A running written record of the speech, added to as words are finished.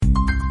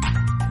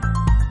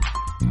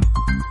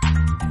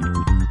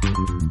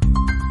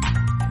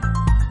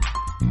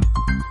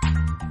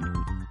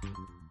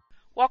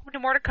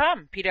More to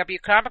Come, PW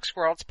Comics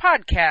World's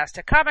podcast,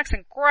 a comics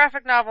and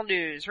graphic novel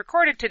news,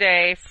 recorded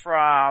today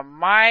from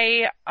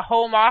my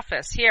home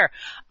office here.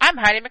 I'm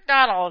Heidi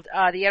McDonald,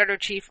 the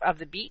editor-in-chief of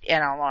The Beat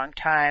and a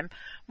long-time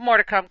More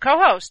to Come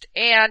co-host.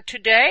 And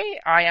today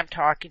I am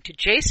talking to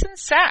Jason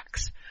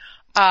Sachs,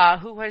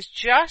 who has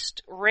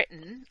just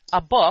written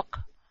a book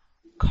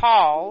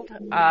called,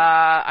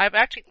 I'm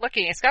actually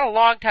looking, it's got a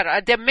long title,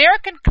 The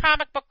American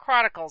Comic Book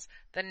Chronicles,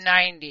 the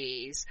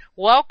 90s.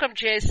 Welcome,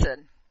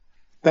 Jason.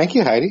 Thank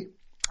you, Heidi.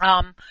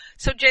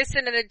 So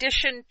Jason, in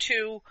addition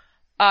to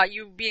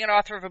you being an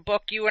author of a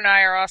book, you and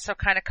I are also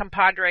kind of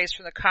compadres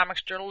from the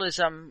comics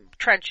journalism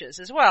trenches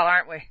as well,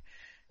 aren't we?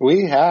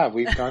 We have.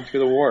 We've gone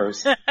through the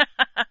wars.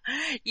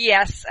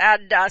 Yes,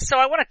 and so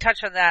I want to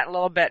touch on that a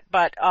little bit.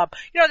 But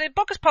the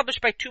book is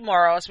published by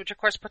Tomorrows, which of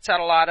course puts out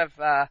a lot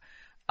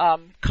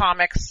of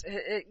comics,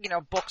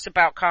 books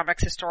about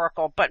comics,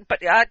 historical. But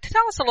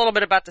tell us a little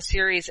bit about the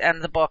series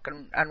and the book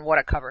and what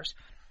it covers.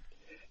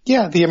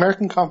 Yeah, the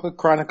American Comic Book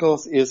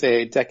Chronicles is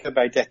a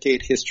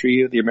decade-by-decade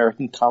history of the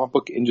American comic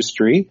book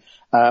industry.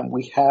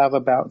 We have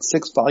about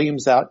 6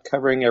 volumes out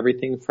covering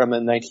everything from the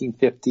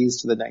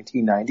 1950s to the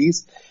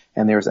 1990s,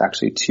 and there's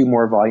actually 2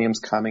 more volumes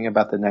coming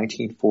about the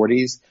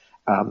 1940s.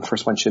 The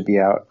first one should be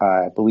out,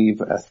 I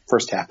believe,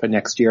 first half of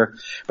next year.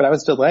 But I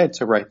was delighted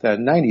to write the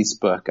 90s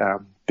book.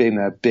 Being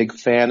a big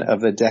fan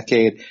of the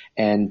decade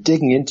and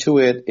digging into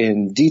it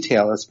in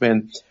detail has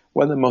been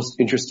one of the most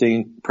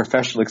interesting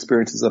professional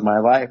experiences of my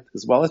life,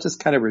 as well as just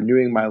kind of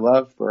renewing my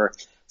love for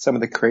some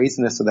of the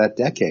craziness of that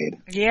decade.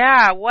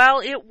 Yeah, well,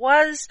 it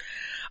was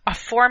a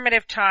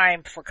formative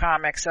time for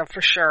comics,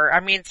 for sure. I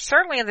mean,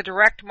 certainly in the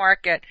direct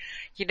market,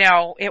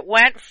 it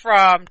went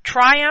from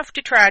triumph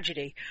to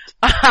tragedy.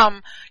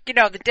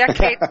 The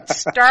decade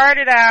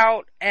started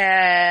out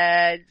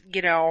and,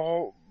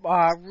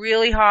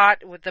 really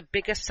hot with the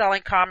biggest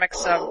selling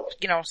comics of,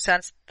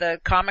 since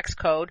the Comics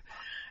Code.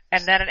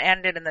 And then it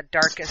ended in the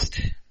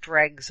darkest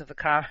dregs of the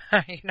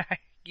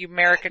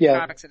American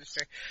comics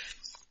industry.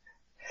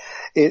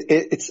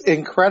 It's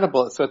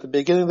incredible. So at the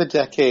beginning of the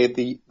decade,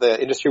 the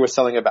industry was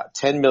selling about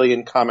 10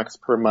 million comics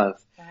per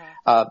month.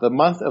 The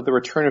month of the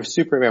return of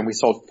Superman, we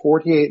sold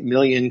 48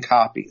 million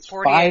copies,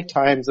 5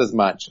 times as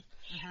much.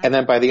 And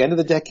then by the end of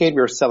the decade, we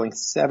were selling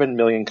 7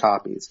 million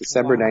copies,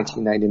 December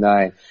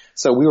 1999.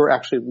 So we were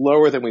actually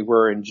lower than we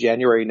were in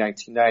January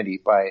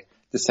 1990 by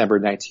December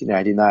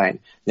 1999.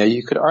 Now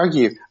you could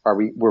argue,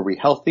 were we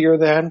healthier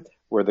then?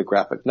 Were the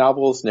graphic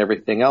novels and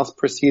everything else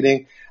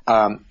proceeding?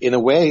 In a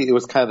way, it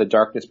was kind of the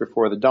darkness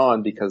before the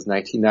dawn, because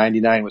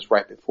 1999 was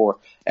right before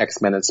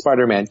X-Men and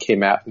Spider-Man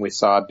came out, and we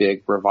saw a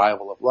big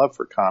revival of love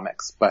for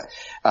comics. But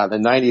the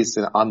 90s,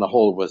 on the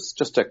whole, was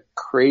just a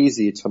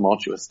crazy,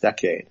 tumultuous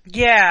decade.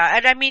 Yeah,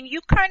 and I mean,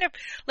 you kind of,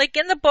 like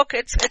in the book,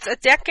 it's a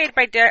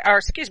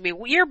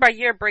year by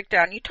year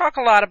breakdown. You talk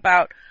a lot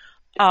about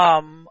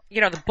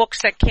the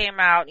books that came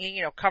out,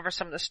 cover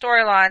some of the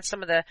storylines,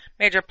 some of the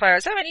major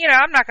players. I mean,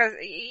 I'm not gonna,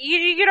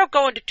 you don't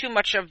go into too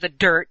much of the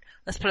dirt,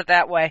 let's put it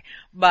that way.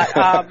 But,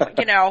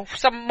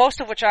 most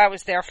of which I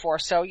was there for.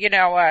 So,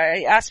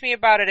 ask me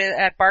about it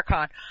at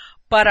BarCon.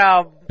 But,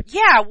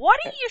 what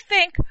do you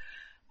think?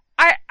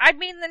 I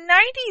mean, the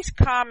 90s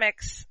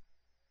comics,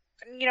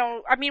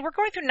 we're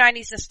going through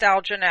 90s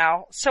nostalgia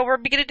now. So we're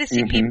beginning to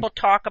see people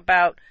talk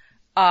about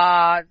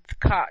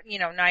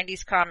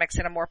 90s comics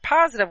in a more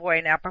positive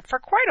way now. But for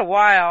quite a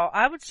while,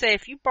 I would say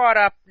if you brought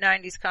up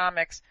 90s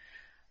comics,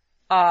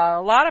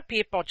 a lot of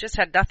people just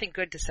had nothing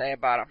good to say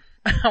about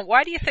them.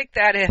 Why do you think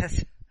that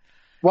is?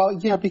 Well,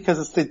 yeah, because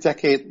it's the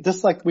decade,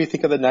 just like we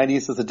think of the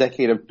 90s as a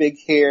decade of big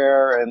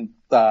hair and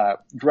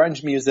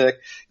grunge music,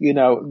 the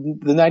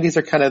 90s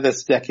are kind of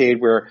this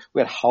decade where we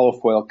had hollow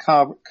foil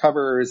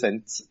covers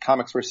and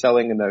comics were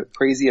selling in the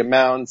crazy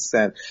amounts,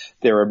 and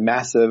there were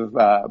massive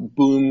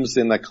booms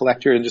in the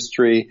collector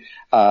industry.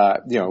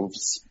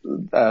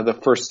 The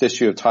first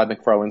issue of Todd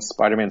McFarlane's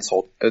Spider-Man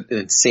sold an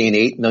insane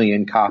 8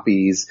 million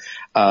copies.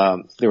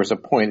 There was a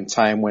point in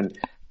time when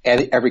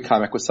every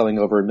comic was selling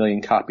over 1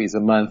 million copies a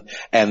month,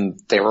 and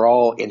they were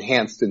all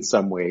enhanced in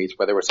some ways,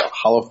 whether it was a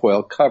hollow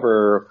foil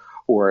cover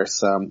or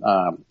some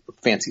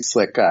fancy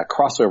slick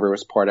crossover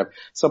was part of.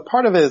 So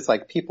part of it is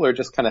like people are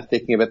just kind of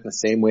thinking of it in the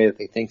same way that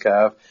they think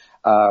of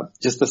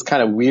just this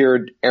kind of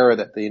weird era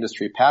that the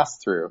industry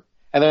passed through.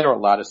 And there were a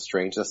lot of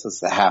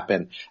strangenesses that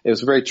happened. It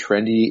was a very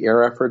trendy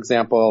era. For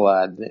example,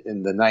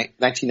 in the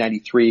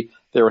 1993,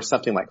 there were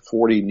something like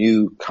 40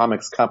 new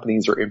comics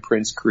companies or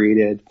imprints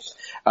created.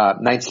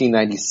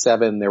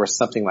 1997, there was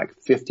something like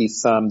 50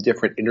 some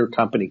different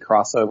intercompany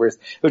crossovers.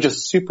 It was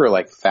just super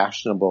like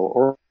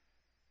fashionable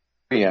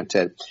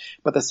oriented.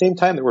 But at the same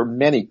time, there were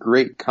many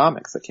great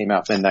comics that came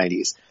out in the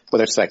 90s,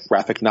 whether it's like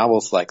graphic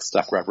novels like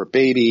Stuck Rubber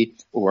Baby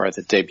or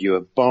the debut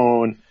of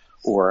Bone,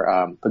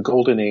 or the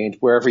Golden Age,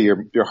 wherever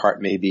your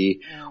heart may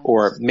be,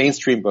 or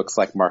mainstream books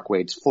like Mark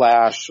Waid's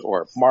Flash,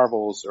 or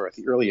Marvels, or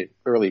the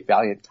early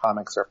Valiant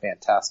comics are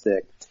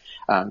fantastic.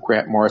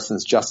 Grant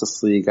Morrison's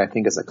Justice League, I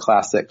think, is a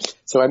classic.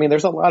 So, I mean,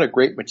 there's a lot of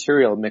great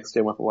material mixed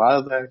in with a lot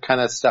of the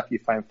kind of stuff you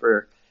find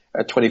for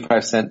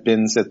 25-cent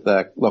bins at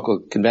the local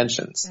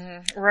conventions.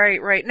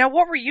 Right. Now,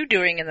 what were you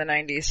doing in the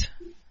 90s?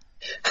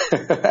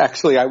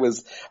 Actually, I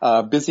was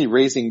busy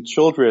raising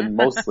children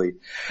mostly.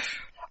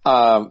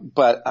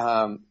 But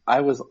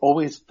I was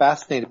always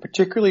fascinated,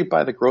 particularly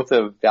by the growth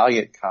of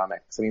Valiant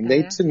Comics. I mean,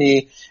 they to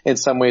me, in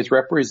some ways,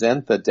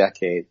 represent the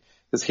decade.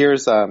 Because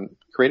here's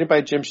created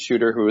by Jim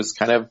Shooter, who was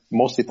kind of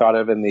mostly thought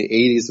of in the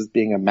 80s as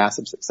being a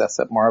massive success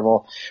at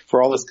Marvel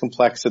for all this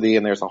complexity.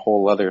 And there's a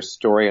whole other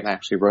story, and I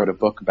actually wrote a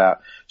book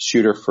about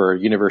Shooter for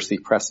University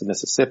Press in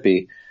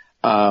Mississippi.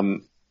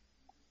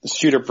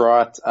 Shooter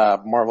brought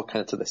Marvel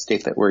kind of to the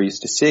state that we're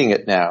used to seeing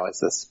it now as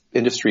this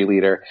industry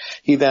leader.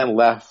 He then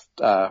left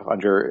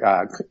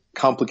under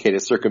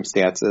complicated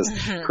circumstances,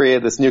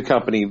 created this new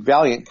company,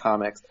 Valiant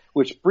Comics,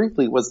 which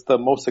briefly was the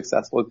most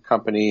successful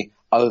company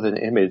other than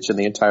Image in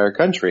the entire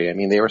country. I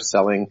mean, they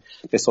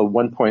sold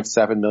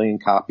 1.7 million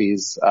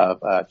copies of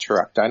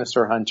Turok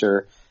Dinosaur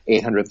Hunter,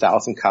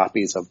 800,000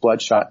 copies of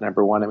Bloodshot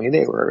 #1. I mean,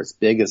 they were as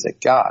big as it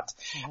got.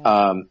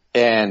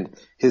 And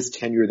his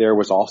tenure there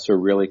was also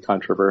really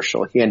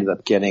controversial. He ended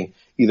up getting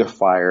either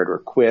fired or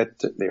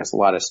quit. There's a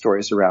lot of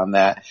stories around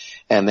that.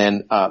 And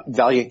then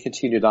Valiant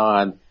continued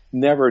on,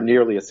 never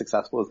nearly as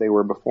successful as they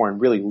were before,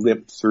 and really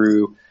limped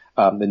through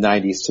the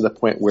 90s to the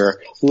point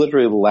where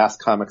literally the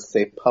last comics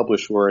they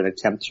published were an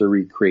attempt to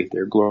recreate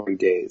their glory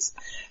days.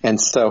 And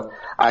so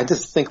I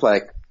just think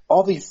like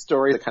all these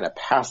stories that kind of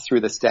passed through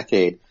this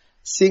decade,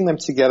 seeing them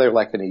together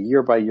like in a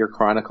year-by-year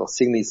chronicle,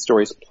 seeing these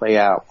stories play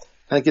out,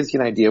 kind of gives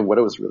you an idea of what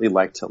it was really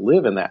like to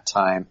live in that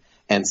time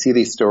and see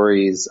these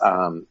stories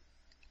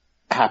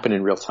happen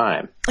in real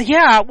time.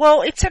 Yeah,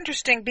 well, it's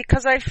interesting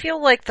because I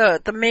feel like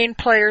the main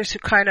players who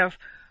kind of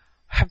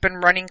have been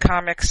running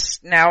comics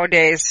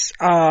nowadays,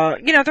 their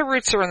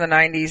roots are in the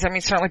 90s. I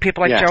mean, certainly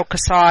people like Joe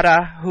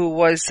Quesada, who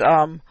was,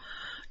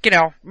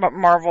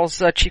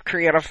 Marvel's chief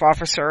creative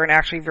officer and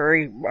actually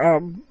very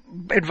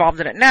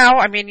involved in it now.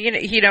 I mean,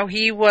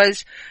 he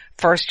was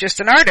first just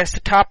an artist,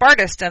 a top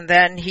artist, and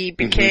then he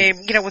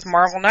became, with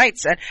Marvel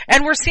Knights.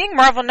 And we're seeing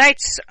Marvel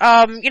Knights,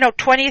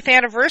 20th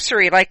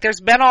anniversary. Like, there's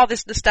been all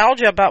this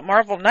nostalgia about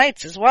Marvel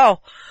Knights as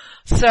well.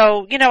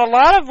 So, a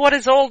lot of what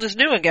is old is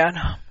new again.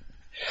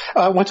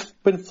 What's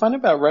been fun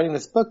about writing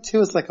this book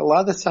too is like a lot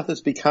of the stuff that's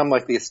become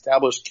like the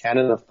established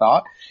canon of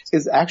thought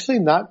is actually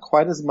not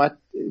quite as much,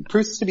 it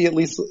proves to be at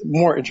least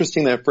more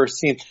interesting than it first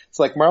seemed. It's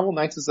like Marvel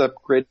Knights is a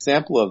great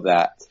example of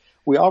that.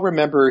 We all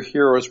remember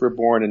Heroes Were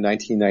Born in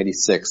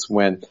 1996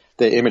 when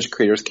the Image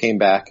creators came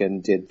back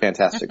and did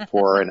Fantastic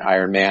Four and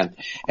Iron Man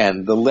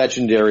and the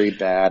legendary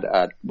bad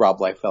Rob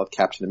Liefeld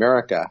Captain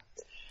America.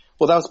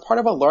 Well, that was part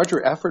of a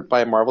larger effort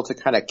by Marvel to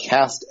kind of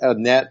cast a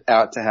net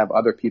out to have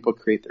other people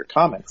create their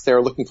comics. They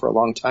were looking for a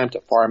long time to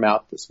farm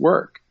out this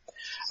work.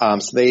 So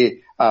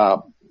they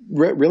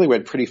really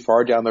went pretty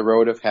far down the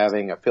road of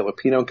having a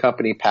Filipino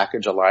company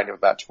package a line of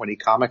about 20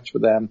 comics for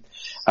them.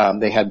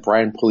 They had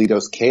Brian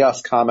Pulido's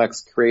Chaos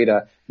Comics create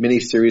a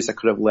miniseries that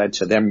could have led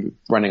to them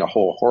running a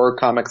whole horror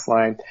comics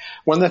line.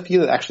 One of the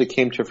few that actually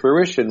came to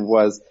fruition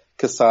was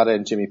Quesada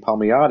and Jimmy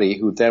Palmiotti,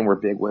 who then were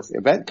big with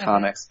Event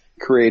Comics,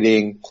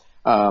 creating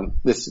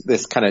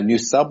this kind of new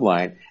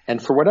subline,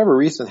 and for whatever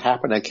reason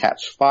happened to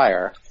catch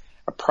fire,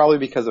 probably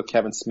because of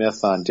Kevin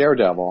Smith on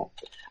Daredevil,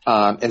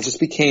 and just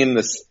became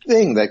this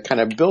thing that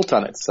kind of built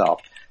on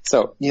itself.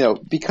 So,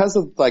 because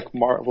of like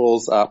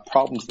Marvel's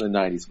problems in the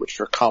 90s, which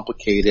are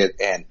complicated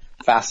and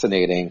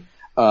fascinating,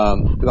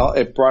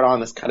 it brought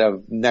on this kind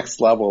of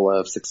next level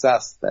of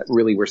success that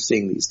really we're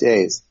seeing these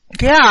days.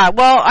 Yeah,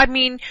 well, I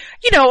mean,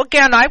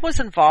 again, I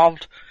was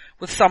involved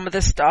with some of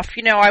this stuff.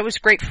 I was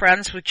great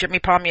friends with Jimmy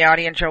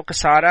Palmiotti and Joe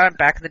Quesada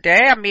back in the day.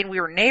 I mean, we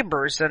were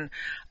neighbors, and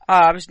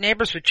I was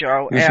neighbors with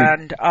Joe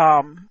and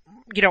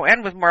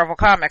and with Marvel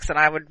Comics, and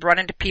I would run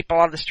into people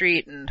on the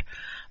street and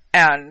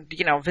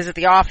visit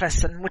the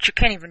office, and which you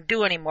can't even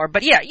do anymore.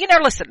 But yeah,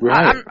 listen,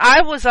 right.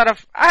 I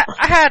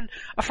had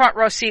a front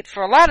row seat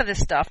for a lot of this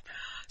stuff.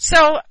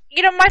 So,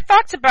 my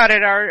thoughts about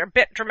it are a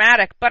bit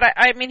dramatic, but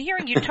I mean,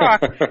 hearing you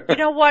talk, you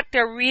know what?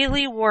 There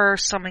really were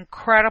some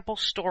incredible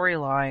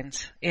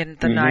storylines in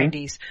the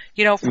 90s.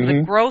 From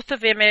the growth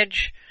of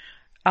Image,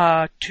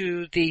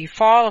 to the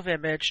fall of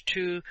Image,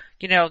 to,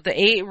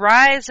 the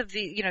rise of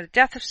the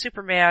death of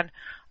Superman,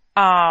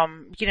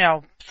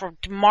 from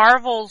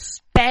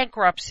Marvel's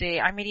bankruptcy.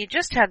 I mean, you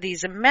just had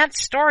these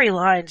immense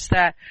storylines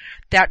that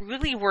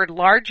really were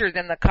larger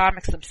than the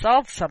comics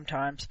themselves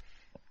sometimes.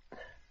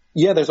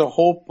 Yeah, there's a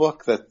whole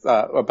book that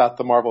about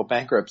the Marvel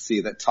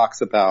bankruptcy that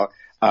talks about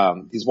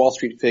these Wall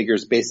Street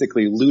figures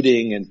basically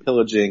looting and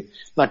pillaging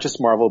not just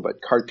Marvel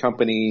but card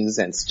companies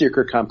and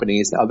sticker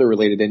companies and other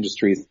related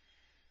industries,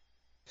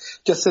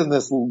 just in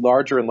this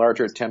larger and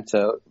larger attempt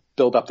to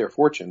build up their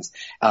fortunes.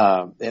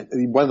 And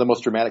one of the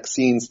most dramatic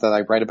scenes that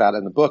I write about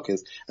in the book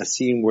is a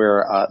scene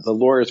where the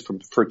lawyers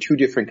for two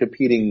different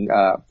competing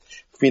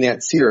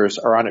financiers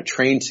are on a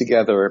train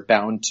together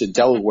bound to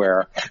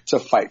Delaware to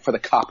fight for the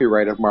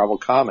copyright of Marvel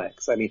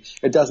Comics. I mean,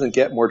 it doesn't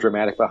get more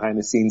dramatic behind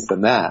the scenes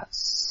than that.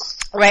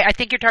 Right. I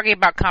think you're talking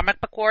about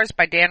Comic Book Wars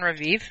by Dan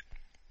Raviv.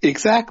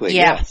 Exactly.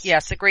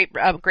 Yes, a great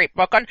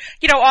book on,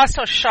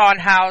 also Sean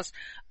Howe's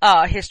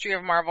History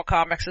of Marvel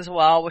Comics as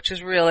well, which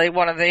is really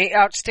one of the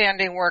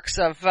outstanding works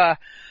of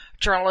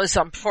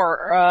journalism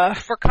for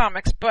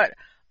comics, but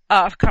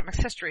comics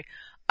history.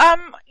 Let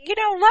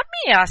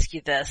me ask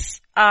you this.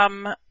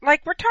 We're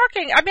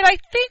talking, I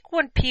think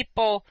when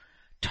people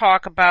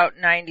talk about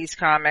 90s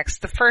comics,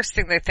 the first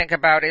thing they think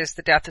about is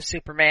the death of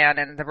Superman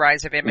and the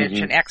rise of Image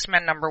and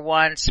X-Men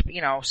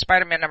 #1,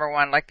 Spider-Man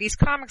 #1, like these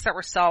comics that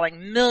were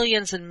selling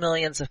millions and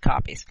millions of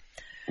copies.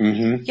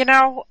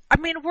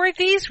 Were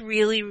these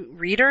really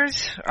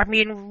readers?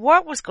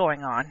 What was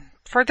going on?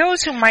 For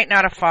those who might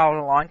not have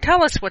followed along,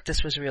 tell us what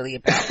this was really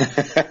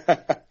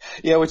about.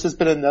 Yeah, which has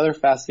been another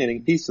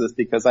fascinating piece of this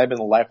because I've been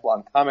a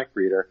lifelong comic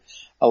reader.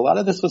 A lot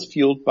of this was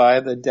fueled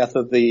by the death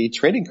of the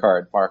trading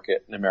card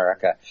market in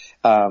America.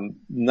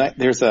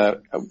 There's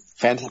a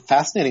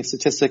fascinating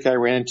statistic I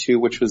ran into,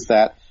 which was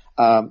that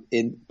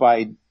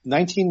by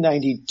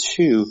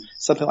 1992,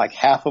 something like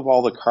half of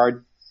all the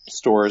card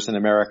stores in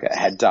America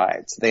had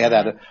died. So they had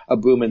a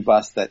boom and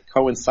bust that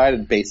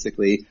coincided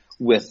basically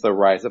with the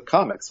rise of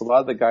comics. A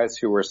lot of the guys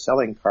who were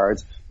selling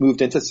cards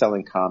moved into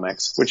selling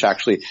comics, which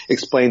actually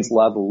explains a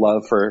lot of the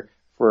love for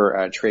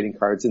trading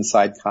cards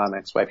inside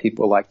comics, why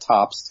people like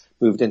Topps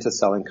moved into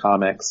selling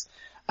comics.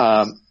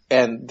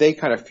 And they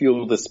kind of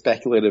fueled the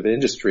speculative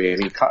industry.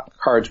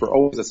 Cards were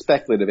always a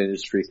speculative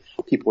industry.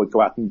 People would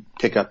go out and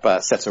pick up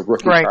sets of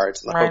rookie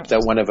cards in the hope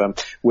that one of them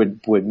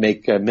would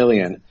make $1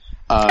 million.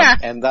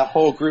 And that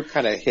whole group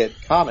kind of hit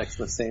comics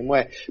in the same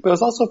way. But it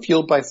was also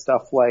fueled by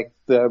stuff like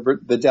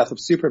the death of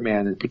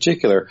Superman in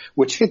particular,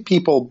 which hit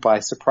people by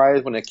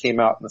surprise when it came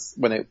out,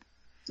 when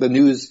the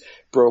news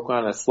broke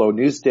on a slow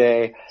news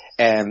day.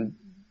 And,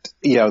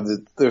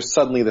 there's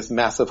suddenly this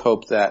massive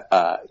hope that,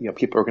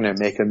 people are going to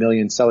make $1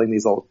 million selling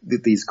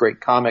these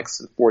great comics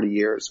in 40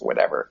 years,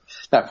 whatever.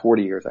 Not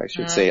 40 years, I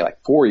should say,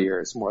 like 4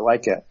 years, more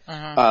like it.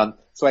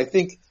 So I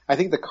think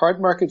the card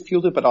market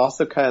fueled it, but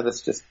also kind of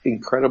this just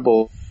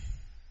incredible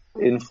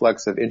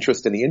influx of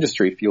interest in the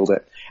industry fueled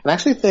it. And I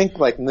actually think,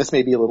 and this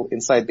may be a little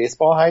inside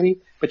baseball,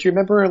 Heidi, but you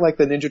remember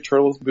the Ninja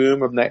Turtles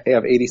boom of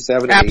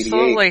 87 and 88?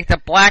 Absolutely,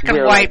 the black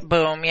and white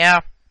boom,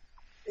 yeah.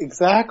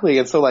 Exactly.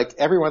 And so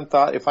everyone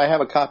thought, if I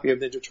have a copy of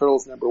Ninja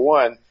Turtles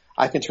 #1,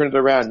 I can turn it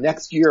around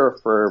next year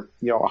for,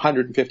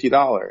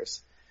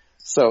 $150.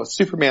 So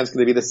Superman's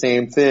going to be the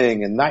same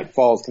thing, and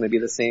Nightfall's going to be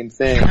the same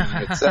thing,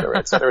 et cetera,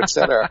 et cetera, et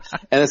cetera.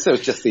 And so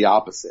it's just the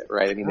opposite,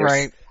 right?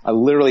 I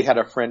literally had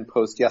a friend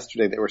post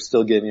yesterday that we're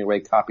still giving away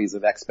copies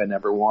of X-Men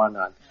 #1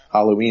 on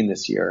Halloween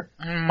this year.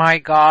 Oh my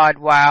God,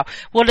 wow.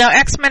 Well, now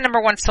X-Men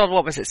 #1 sold,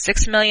 what was it,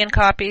 6 million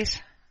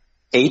copies?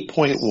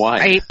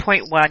 8.1.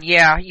 8.1,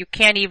 yeah, you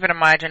can't even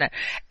imagine it.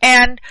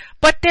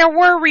 But there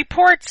were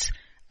reports,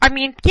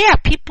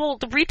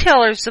 the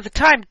retailers of the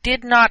time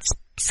did not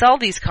sell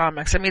these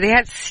comics. They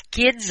had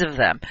skids of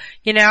them,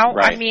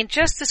 Right.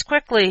 Just as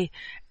quickly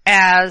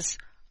as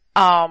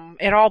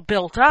it all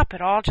built up,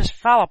 it all just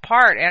fell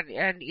apart.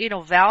 And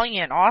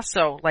Valiant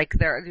also,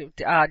 their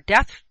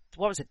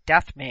what was it,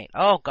 Deathmate?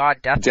 Oh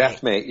God, Deathmate.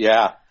 Deathmate,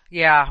 yeah.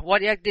 Yeah.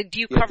 What did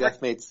you cover?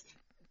 Deathmate's.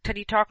 Can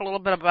you talk a little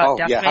bit about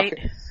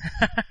Deathmate?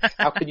 Yeah.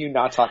 How can you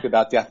not talk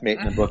about Deathmate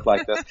in a book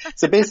like this?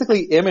 So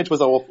basically, Image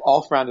was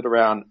all surrounded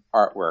around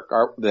artwork.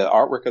 The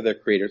artwork of the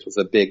creators was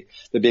the big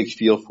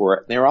feel for it.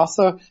 And they were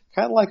also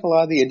kind of like a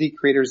lot of the indie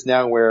creators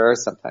now, where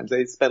sometimes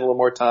they spend a little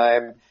more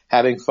time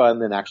having fun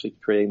than actually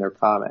creating their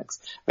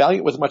comics.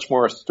 Valiant was much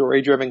more a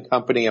story-driven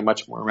company and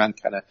much more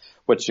around kind of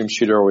what Jim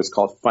Shooter always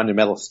called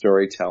fundamental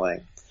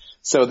storytelling.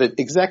 So the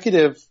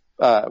executive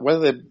one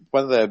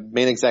of the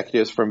main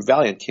executives from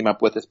Valiant came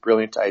up with this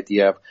brilliant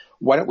idea of,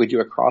 why don't we do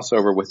a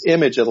crossover with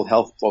Image? It'll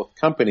help both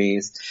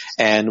companies,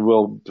 and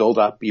we'll build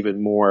up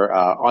even more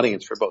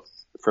audience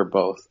for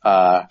both.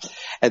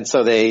 And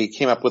so they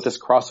came up with this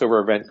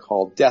crossover event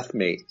called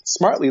Deathmate.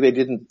 Smartly, they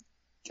didn't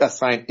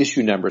assign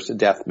issue numbers to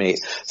Deathmate,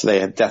 so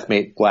they had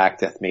Deathmate Black,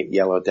 Deathmate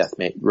Yellow,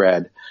 Deathmate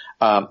Red.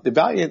 The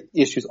Valiant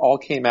issues all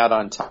came out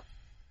on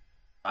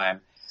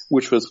time,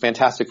 which was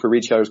fantastic for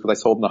retailers because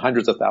I sold in the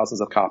hundreds of thousands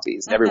of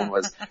copies, and everyone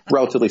was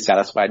relatively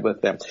satisfied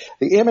with them.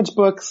 The Image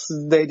books,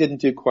 they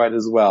didn't do quite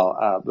as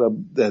well.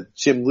 The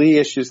Jim Lee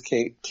issues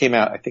came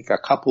out, I think, a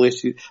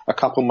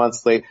couple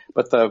months late,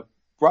 but the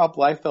Rob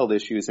Liefeld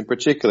issues in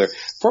particular,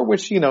 for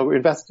which,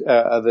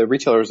 the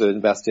retailers had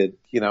invested,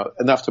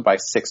 enough to buy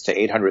 600,000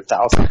 to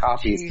 800,000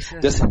 copies.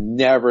 Jesus. This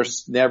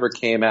never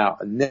came out.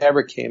 So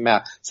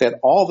they had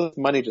all this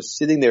money just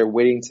sitting there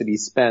waiting to be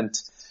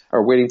spent,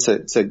 or waiting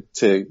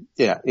to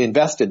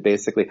invested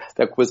basically,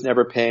 that was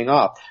never paying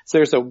off. So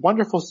there's a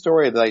wonderful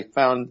story that I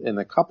found in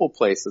a couple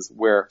places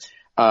where,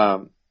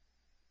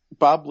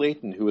 Bob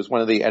Layton, who was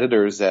one of the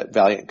editors at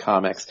Valiant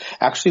Comics,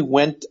 actually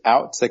went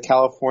out to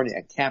California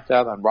and camped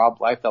out on Rob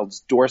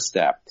Liefeld's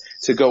doorstep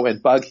to go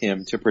and bug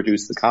him to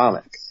produce the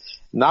comic.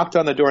 Knocked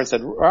on the door and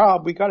said,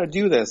 Rob, we gotta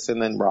do this. And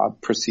then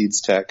Rob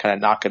proceeds to kind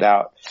of knock it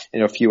out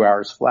in a few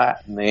hours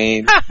flat. And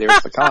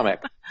there's the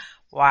comic.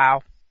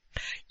 Wow.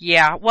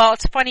 Yeah, well,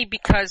 it's funny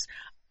because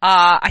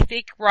I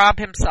think Rob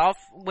himself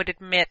would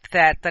admit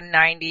that the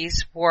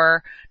 90s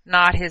were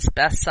not his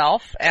best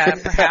self,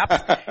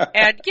 perhaps.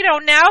 And,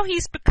 now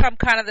he's become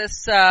kind of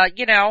this,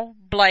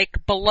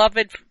 like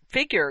beloved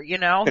figure, he's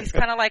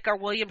kind of like our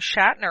William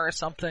Shatner or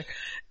something.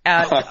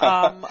 And,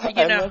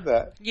 I love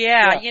that.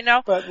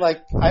 Yeah. But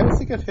like, I always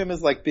think of him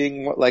as like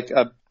being like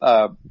a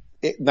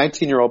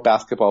 19-year-old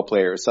basketball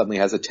player suddenly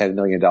has a $10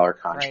 million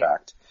contract.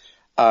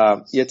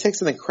 Right. It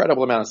takes an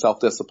incredible amount of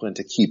self-discipline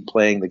to keep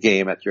playing the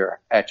game at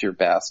your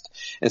best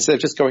instead of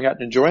just going out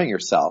and enjoying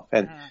yourself.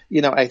 And,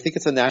 I think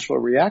it's a natural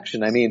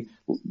reaction. I mean,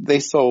 they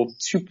sold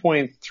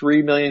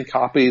 2.3 million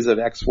copies of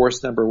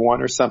X-Force #1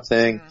 or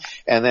something,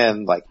 and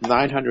then like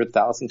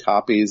 900,000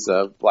 copies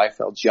of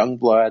Bliefeld's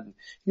Youngblood.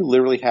 You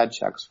literally had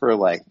checks for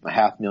like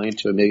 $500,000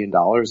 to $1 million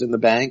in the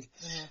bank.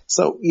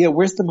 So,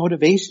 where's the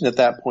motivation at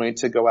that point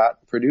to go out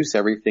and produce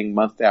everything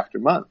month after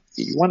month?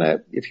 You want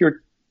to, if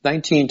you're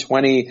 19,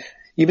 20,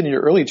 even in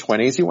your early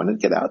 20s, you want to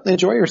get out and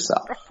enjoy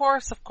yourself.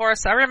 Of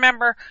course. I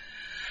remember.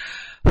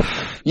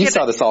 You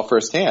saw this all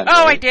firsthand.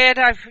 Oh, right? I did.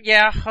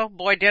 Oh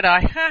boy, did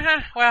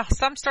I. Well,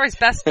 some stories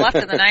best left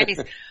in the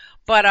 90s.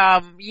 But,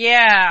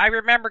 I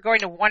remember going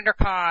to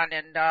WonderCon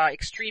and,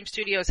 Extreme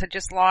Studios had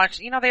just launched.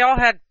 They all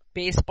had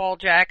baseball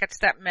jackets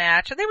that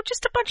match, and they were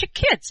just a bunch of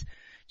kids.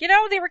 They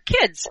were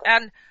kids.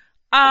 And,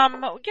 I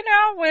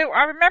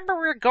remember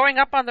we were going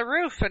up on the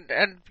roof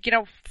and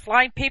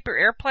flying paper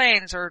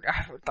airplanes or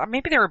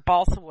maybe they were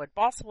balsa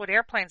wood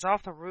airplanes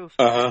off the roof.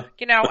 And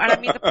I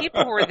mean, the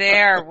people who were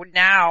there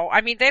now,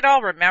 I mean, they'd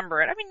all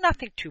remember it. I mean,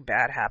 nothing too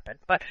bad happened,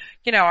 but,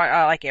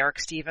 like Eric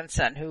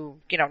Stevenson, who,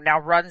 now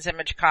runs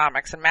Image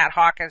Comics, and Matt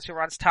Hawkins, who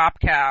runs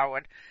Top Cow,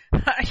 and,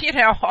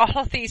 all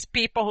of these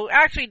people who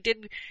actually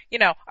did,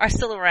 are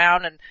still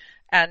around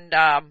and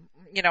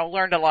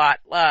learned a lot,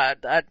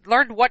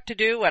 learned what to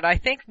do, and I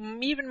think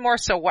even more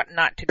so what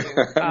not to do.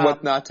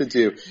 What not to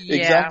do. Yeah.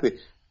 Exactly.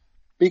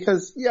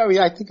 Because,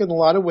 I think in a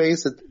lot of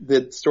ways that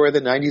the story of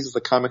the 90s is the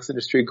comics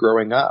industry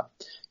growing up.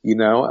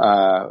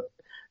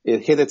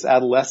 It hit its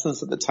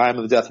adolescence at the time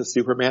of the death of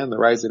Superman, the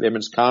rise of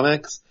Image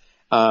Comics.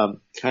 Kind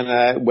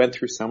of went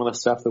through some of the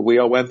stuff that we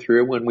all went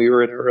through when we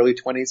were in our early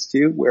 20s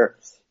too, where,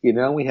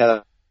 we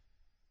had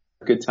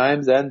good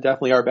times and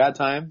definitely our bad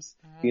times.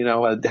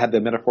 Had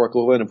the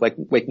metaphorical equivalent of like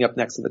waking up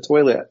next to the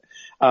toilet.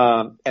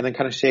 And then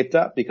kind of shaped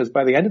up because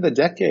by the end of the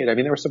decade, I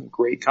mean, there were some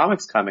great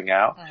comics coming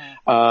out.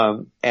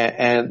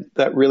 And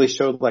that really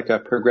showed like a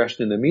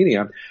progression in the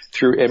medium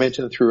through Image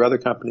and through other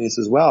companies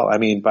as well. I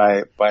mean,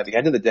 by the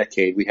end of the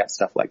decade, we had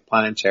stuff like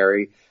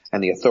Planetary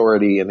and The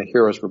Authority and the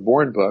Heroes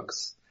Reborn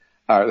books.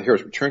 The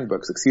Heroes Return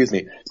books,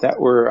 that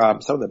were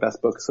some of the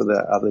best books of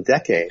the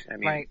decade. I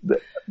mean, the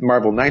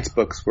Marvel Knights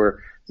books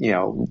were,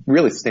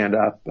 really stand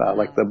up,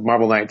 like the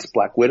Marvel Knights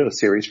Black Widow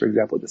series, for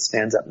example, just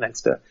stands up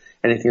next to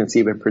anything that's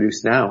even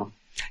produced now.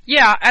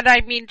 Yeah, and I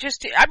mean,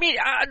 just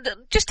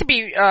to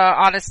be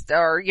honest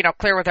or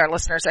clear with our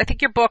listeners, I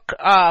think your book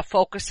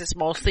focuses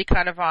mostly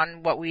kind of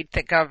on what we'd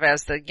think of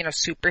as the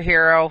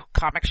superhero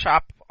comic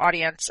shop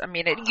audience. I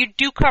mean, you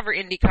do cover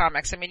indie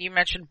comics. I mean, you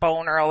mentioned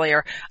Bone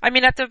earlier. I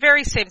mean, at the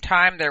very same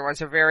time, there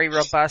was a very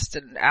robust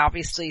and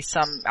obviously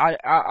some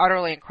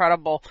utterly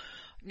incredible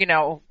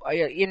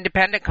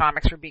independent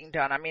comics were being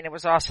done. I mean, it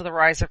was also the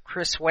rise of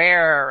Chris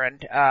Ware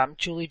and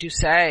Julie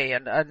Doucet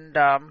and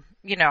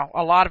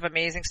a lot of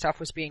amazing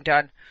stuff was being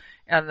done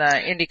in the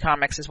indie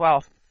comics as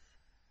well.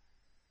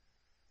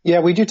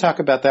 Yeah, we do talk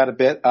about that a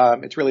bit.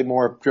 It's really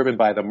more driven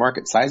by the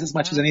market size as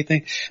much as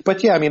anything.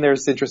 But yeah, I mean,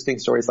 there's interesting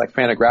stories like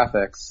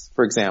Fantagraphics,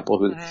 for example,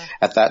 who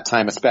at that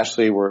time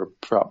especially were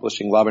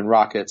publishing Love and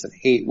Rockets and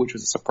Hate, which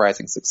was a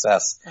surprising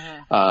success.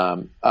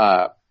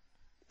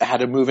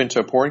 Had to move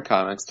into porn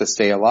comics to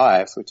stay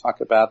alive. So we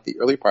talk about the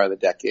early part of the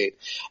decade.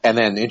 And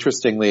then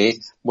interestingly,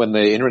 when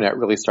the internet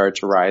really started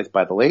to rise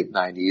by the late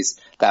 90s,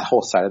 that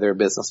whole side of their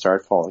business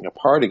started falling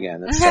apart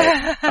again. And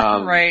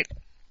so, right.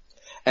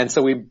 And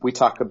so we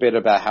talk a bit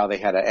about how they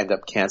had to end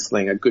up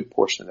canceling a good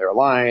portion of their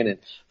line and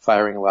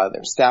firing a lot of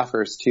their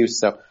staffers too.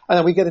 So, and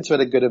then we get into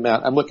it a good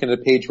amount. I'm looking at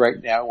a page right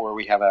now where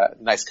we have a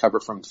nice cover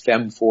from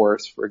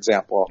FemForce, for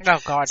example. Oh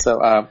God.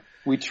 So,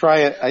 we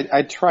try,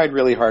 I tried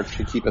really hard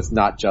to keep us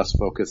not just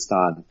focused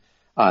on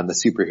the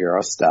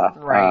superhero stuff.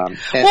 Right.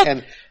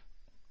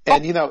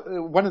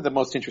 One of the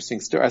most interesting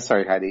stories,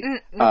 sorry, Heidi.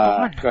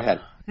 Go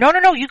ahead.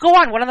 No, you go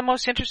on. One of the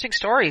most interesting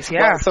stories,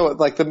 yeah. Well, so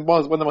like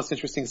one of the most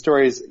interesting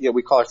stories,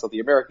 we call ourselves the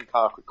American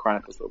Comic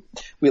Chronicles, but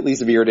we at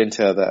least veered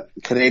into the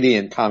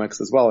Canadian comics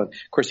as well. And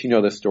of course,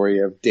 the story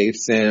of Dave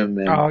Sim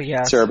and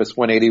Cerebus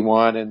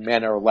 181 and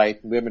Men Are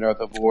Light and Women Are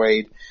the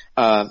Void,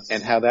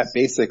 and how that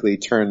basically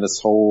turned this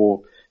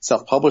whole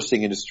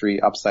self-publishing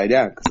industry upside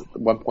down, because at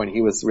one point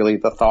he was really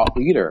the thought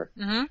leader.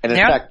 And in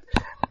fact,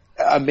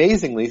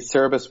 amazingly,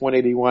 Cerebus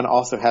 181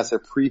 also has a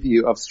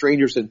preview of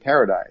Strangers in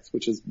Paradise,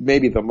 which is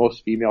maybe the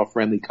most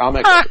female-friendly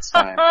comic at its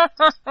time.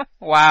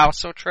 Wow,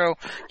 so true.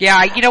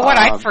 Yeah, you know what?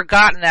 I'd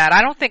forgotten that.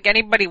 I don't think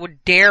anybody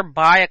would dare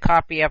buy a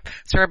copy of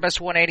Cerebus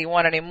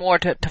 181 anymore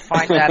to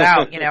find that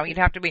out. You'd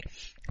have to be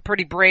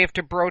pretty brave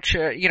to break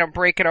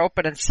it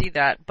open and see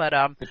that. But,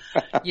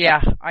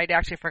 yeah, I'd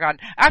actually forgotten.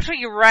 Actually,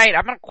 you're right.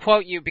 I'm going to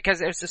quote you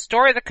because it was the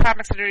story of the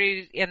comics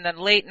industry in the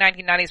late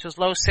 1990s was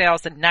low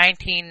sales, and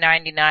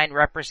 1999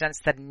 represents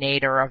the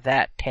nadir of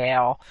that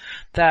tale.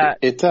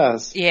 It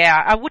does.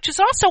 Yeah, which is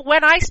also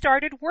when I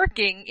started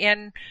working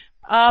in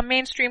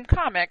mainstream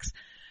comics.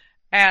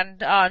 And,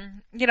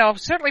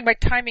 certainly my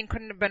timing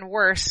couldn't have been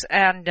worse.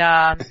 And,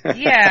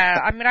 yeah,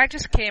 I mean, I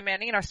just came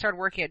in, I started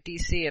working at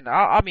DC, and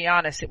I'll be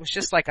honest, it was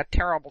just like a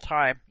terrible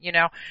time,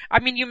 I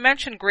mean, you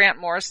mentioned Grant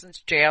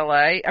Morrison's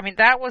JLA. I mean,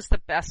 that was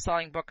the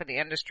best-selling book in the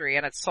industry,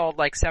 and it sold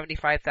like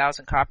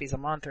 75,000 copies a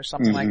month or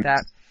something like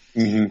that.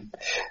 Mm-hmm.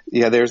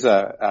 Yeah, there's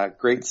a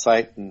great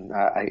site, and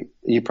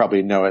you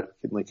probably know it.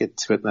 You can link it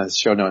to it in the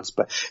show notes,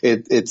 but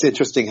it's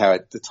interesting how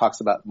it talks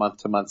about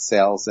month-to-month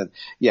sales. And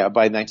yeah,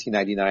 by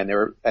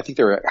 1999, I think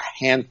there were a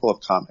handful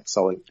of comics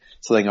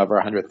selling over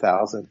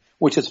 100,000,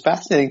 which is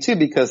fascinating too,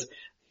 because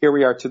here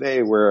we are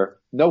today where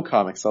no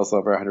comic sells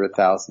over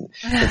 100,000.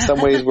 In some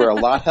ways we're a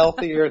lot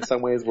healthier, in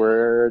some ways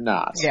we're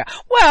not. Yeah.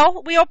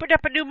 Well, we opened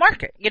up a new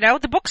market,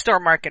 the bookstore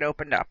market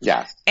opened up.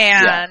 Yeah.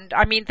 And,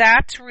 I mean,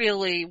 that's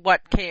really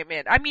what came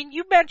in. I mean,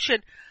 you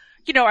mentioned,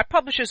 at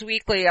Publishers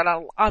Weekly and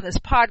on this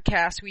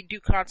podcast, we do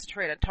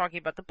concentrate on talking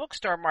about the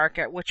bookstore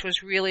market, which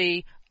was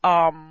really,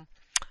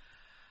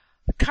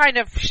 kind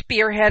of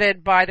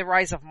spearheaded by the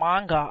rise of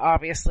manga,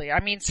 obviously. I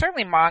mean,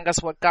 certainly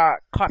manga's what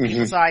caught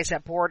people's eyes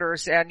at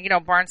Borders, and,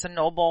 Barnes &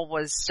 Noble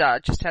was,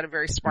 just had a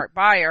very smart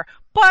buyer.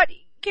 But,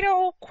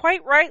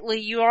 quite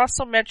rightly, you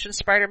also mentioned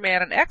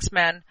Spider-Man and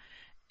X-Men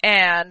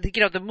and,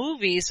 the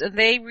movies, and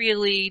they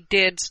really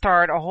did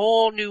start a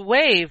whole new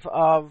wave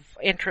of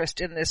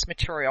interest in this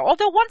material.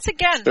 Although, once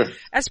again,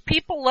 as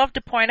people love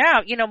to point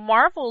out,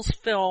 Marvel's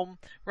film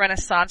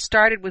renaissance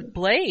started with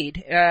Blade,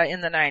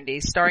 in the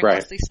 90s, starring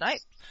Wesley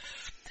Snipes.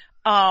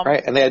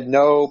 Right, and they had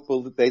no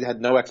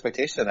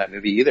expectation of that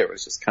movie either. It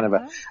was just kind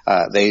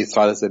of they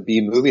saw it as a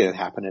B movie, and it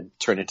happened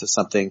to turn into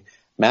something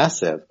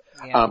massive.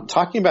 Yeah.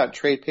 Talking about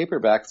trade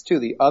paperbacks too,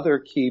 the other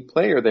key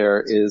player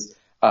there is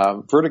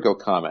Vertigo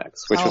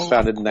Comics, which was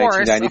founded in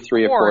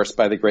 1993, of course,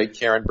 by the great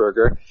Karen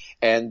Berger.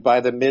 And by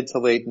the mid to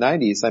late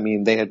 90s, I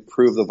mean, they had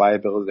proved the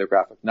viability of their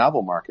graphic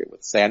novel market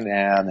with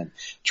Sandman and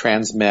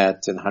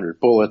Transmet and 100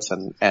 Bullets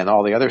and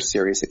all the other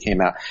series that came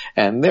out.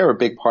 And they're a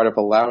big part of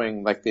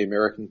allowing, like, the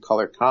American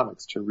colored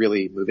comics to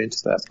really move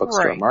into that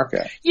bookstore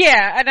market.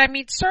 Yeah, and I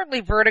mean,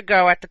 certainly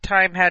Vertigo at the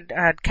time had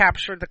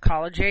captured the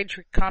college age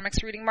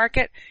comics reading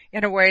market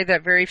in a way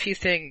that very few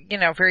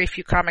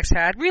comics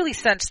had, really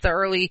since the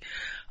early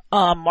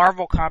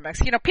Marvel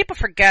Comics. People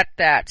forget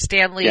that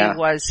Stan Lee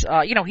was,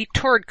 he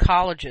toured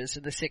colleges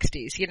in the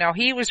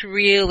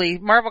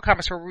 60s. Marvel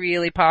Comics were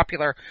really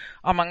popular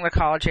among the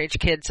college age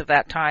kids of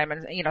that time.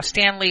 And,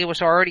 Stan Lee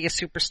was already a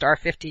superstar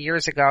 50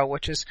 years ago,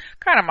 which is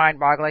kind of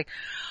mind-boggling.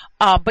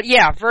 But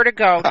yeah,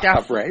 Vertigo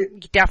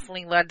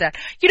definitely led that.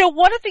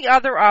 One of the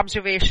other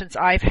observations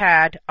I've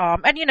had,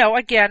 and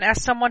again,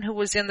 as someone who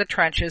was in the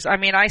trenches, I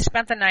mean, I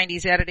spent the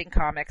 90s editing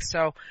comics,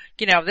 so,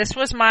 this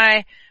was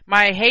my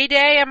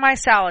heyday and my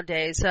salad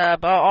days,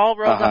 all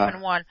rolled up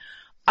in one.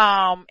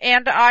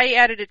 And I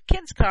edited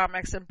kids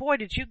comics, and boy,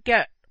 did you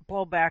get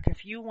blowback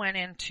if you went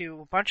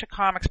into a bunch of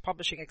comics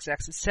publishing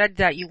execs and said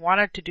that you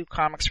wanted to do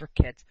comics for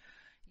kids.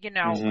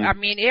 I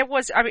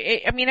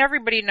mean,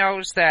 everybody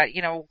knows that,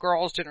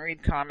 girls didn't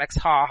read comics,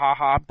 ha ha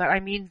ha, but I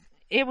mean,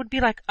 it would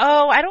be like,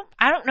 oh, I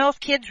don't know if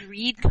kids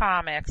read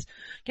comics.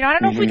 I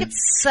don't know if we could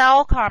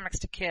sell comics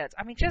to kids.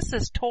 I mean, just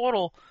this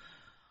total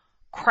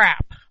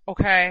crap,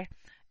 okay?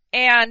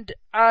 And,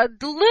 but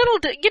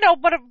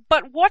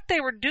what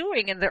they were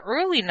doing in the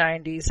early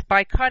 90s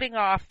by cutting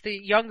off the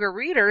younger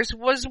readers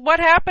was what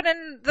happened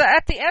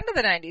at the end of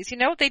the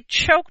 90s. They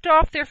choked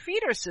off their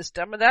feeder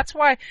system, and that's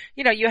why,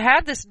 you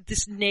had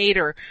this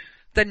nadir,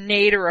 the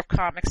nadir of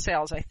comic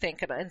sales, I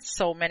think, in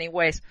so many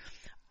ways.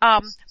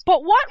 But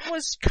what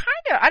was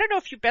I don't know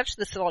if you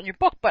mentioned this at all in your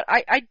book, but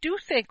I do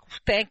think,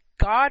 thank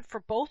God for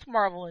both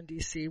Marvel and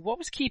DC, what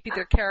was keeping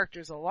their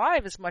characters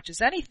alive as much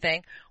as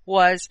anything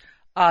was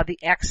the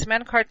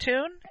X-Men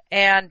cartoon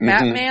and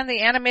Batman the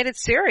animated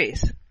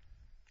series.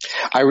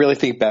 I really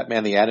think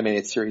Batman the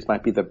animated series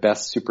might be the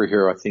best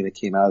superhero thing that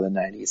came out of the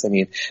 90s. I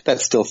mean,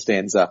 that still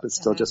stands up. It's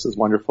still just as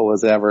wonderful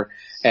as ever.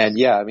 And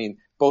yeah, I mean,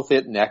 both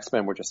it and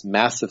X-Men were just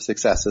massive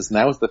successes, and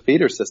that was the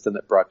feeder system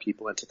that brought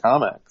people into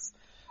comics.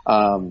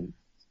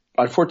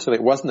 Unfortunately,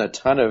 it wasn't a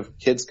ton of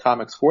kids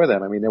comics for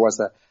them. I mean, there was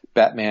the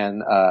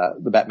Batman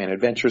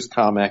Adventures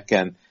comic,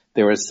 and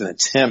there was an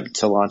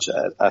attempt to launch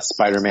a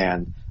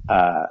Spider-Man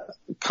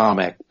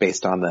comic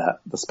based on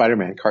the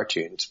Spider-Man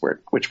cartoons,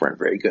 which weren't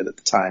very good at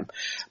the time.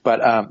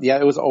 But yeah,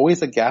 it was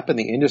always a gap in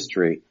the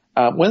industry.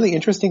 One of the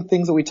interesting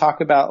things that we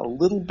talk about a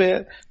little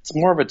bit, it's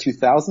more of a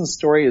 2000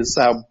 story, is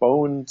how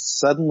Bone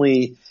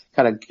suddenly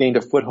kind of gained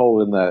a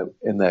foothold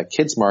in the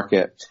kids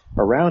market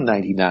around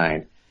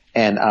 99.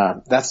 And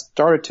that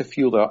started to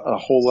fuel a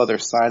whole other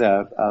side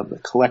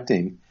of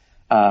collecting.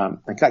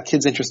 It got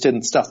kids interested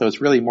in stuff that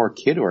was really more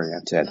kid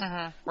oriented.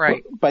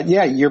 Right. But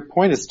yeah, your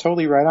point is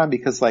totally right on,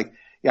 because like,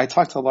 I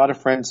talked to a lot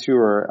of friends who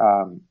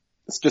are,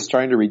 just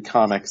starting to read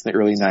comics in the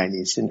early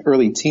 90s and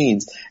early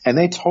teens, and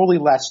they totally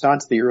latched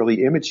onto the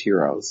early Image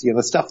heroes. You know,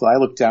 the stuff that I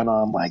looked down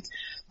on, like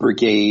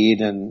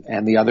Brigade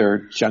and the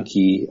other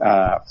junky,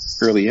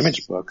 early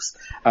Image books,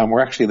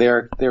 were actually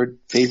their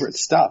favorite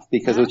stuff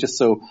because it was just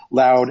so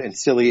loud and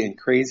silly and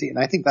crazy. And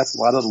I think that's a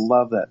lot of the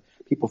love that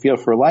people feel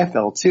for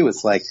Liefeld too.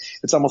 It's like,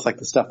 it's almost like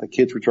the stuff that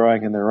kids were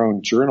drawing in their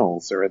own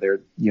journals or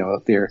their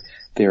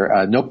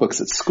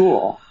notebooks at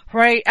school.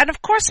 Right. And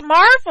of course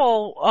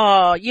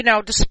Marvel,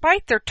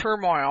 despite their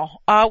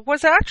turmoil,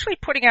 was actually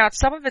putting out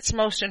some of its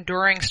most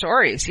enduring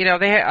stories. You know,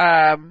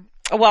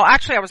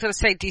 actually I was going to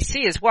say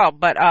DC as well,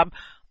 but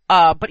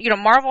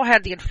Marvel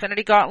had the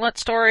Infinity Gauntlet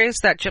stories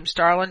that Jim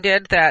Starlin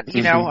did that,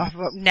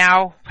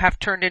 now have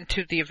turned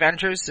into the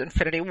Avengers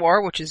Infinity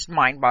War, which is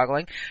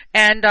mind-boggling.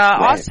 And,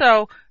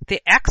 also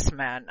the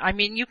X-Men. I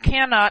mean, you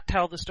cannot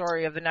tell the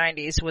story of the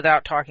 90s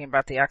without talking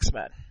about the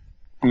X-Men.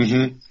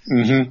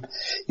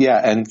 Yeah,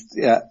 and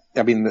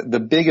I mean the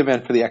big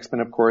event for the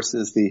X-Men, of course,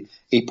 is the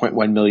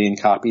 8.1 million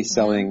copies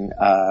selling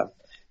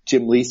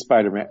Jim Lee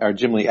Spider-Man or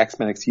Jim Lee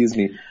X-Men, excuse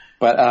me.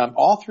 But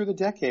all through the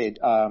decade,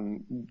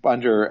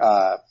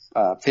 under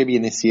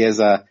Fabian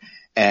Nicieza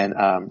and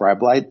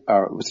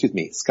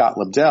Scott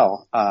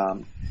Lobdell,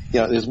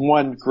 there's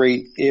one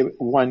great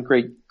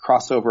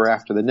crossover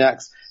after the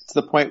next, to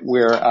the point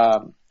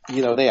where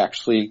they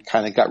actually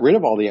kind of got rid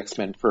of all the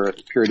X-Men for a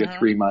period of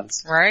 3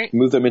 months. Right.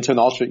 Moved them into an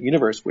alternate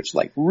universe, which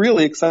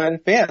really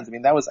excited fans. I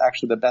mean, that was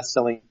actually the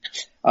best-selling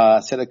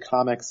set of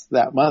comics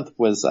that month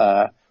was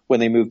when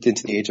they moved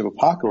into the Age of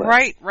Apocalypse.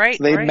 Right.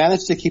 So they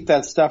managed to keep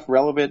that stuff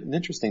relevant and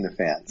interesting to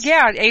fans.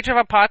 Yeah, Age of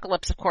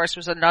Apocalypse, of course,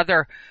 was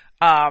another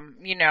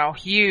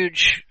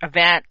huge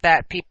event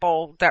that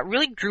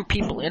really drew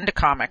people into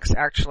comics,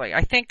 actually.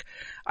 I think,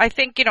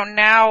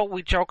 now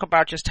we joke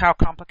about just how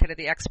complicated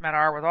the X-Men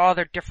are with all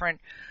their different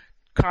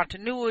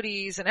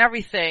continuities and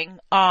everything.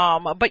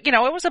 But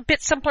it was a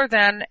bit simpler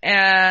then,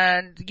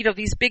 and,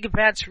 these big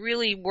events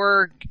really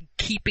were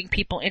keeping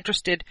people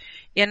interested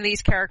in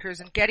these characters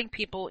and getting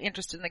people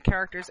interested in the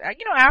characters,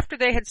 after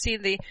they had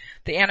seen the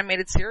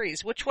animated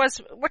series, which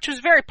was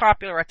very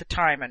popular at the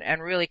time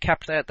and really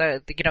kept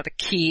the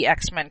key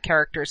X-Men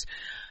characters.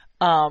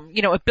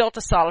 It built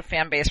a solid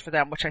fan base for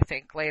them, which I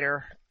think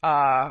later,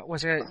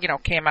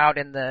 came out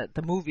in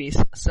the movies.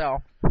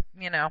 So,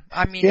 Yeah,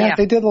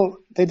 they did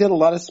a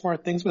lot of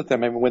smart things with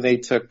them. I mean, when they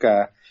took,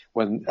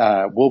 when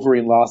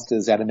Wolverine lost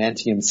his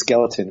adamantium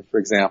skeleton, for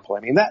example, I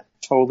mean, that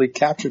totally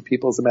captured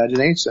people's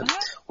imagination.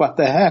 What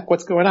the heck?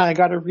 What's going on? I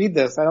gotta read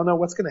this. I don't know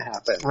what's gonna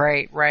happen.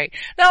 Right.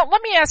 Now,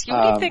 let me ask you,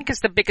 what do you think is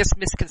the biggest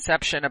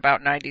misconception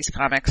about 90s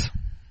comics?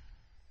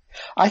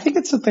 I think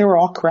it's that they were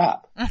all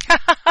crap.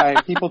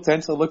 People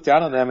tend to look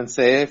down on them and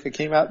say, if it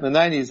came out in the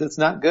 90s, it's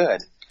not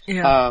good.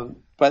 Yeah.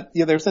 But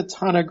there's a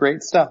ton of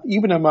great stuff,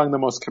 even among the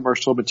most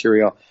commercial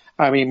material.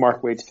 I mean,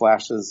 Mark Waid's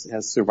Flash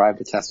has survived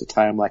the test of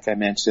time, like I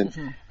mentioned.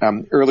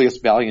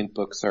 Earliest Valiant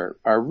books are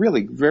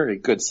really very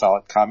good,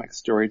 solid comic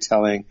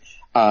storytelling.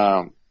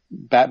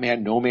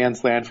 Batman No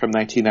Man's Land from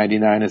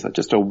 1999 is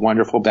just a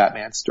wonderful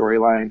Batman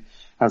storyline.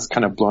 I was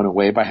kind of blown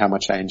away by how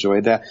much I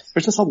enjoyed that.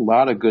 There's just a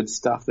lot of good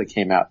stuff that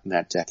came out in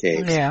that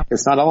decade. Yeah.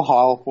 It's not all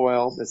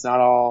holofoil. It's not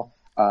all,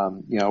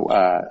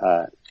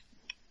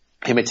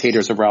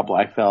 imitators of Rob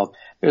Liefeld.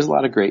 There's a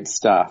lot of great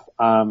stuff.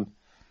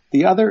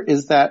 The other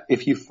is that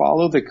if you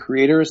follow the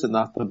creators and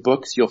not the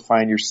books, you'll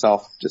find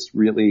yourself just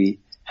really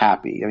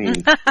happy. I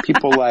mean,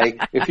 people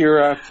if you're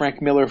a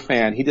Frank Miller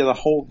fan, he did a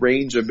whole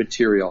range of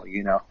material,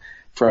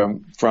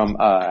 from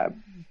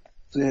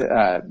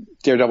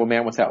Daredevil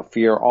Man Without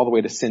Fear all the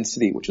way to Sin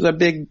City, which was a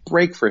big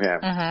break for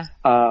him.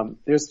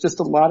 There's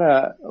just a lot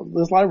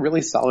of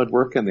really solid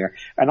work in there.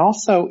 And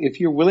also, if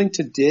you're willing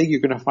to dig,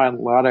 you're going to find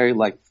a lot of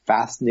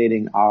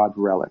fascinating odd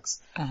relics.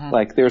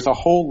 There's a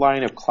whole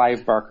line of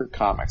Clive Barker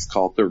comics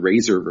called the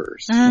Razor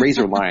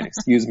line,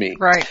 excuse me.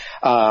 Right.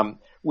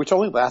 Which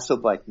only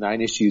lasted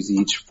 9 issues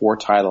each, 4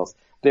 titles.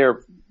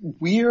 They're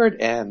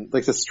weird and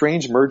a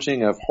strange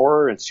merging of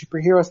horror and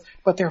superheroes,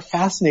 but they're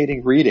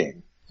fascinating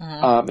reading.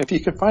 If you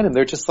can find them,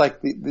 they're just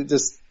like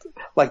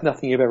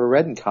nothing you've ever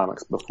read in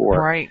comics before.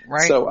 Right.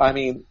 So, I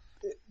mean,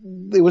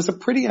 it was a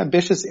pretty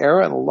ambitious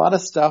era, and a lot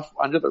of stuff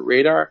under the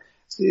radar.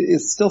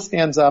 It still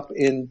stands up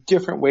in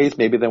different ways,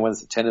 maybe than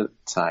was intended at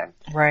the time.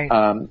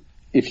 Right.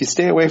 If you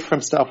stay away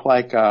from stuff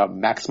like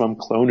Maximum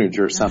Clonage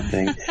or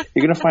something,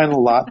 you're going to find a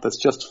lot that's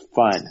just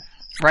fun.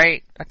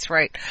 Right. That's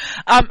right.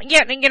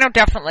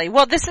 Definitely.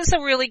 Well, this is a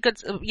really good,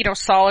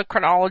 solid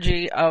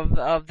chronology of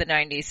the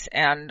 90s.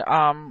 And,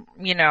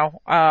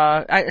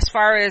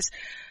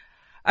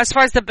 as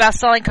far as the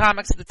best-selling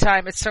comics at the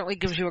time, it certainly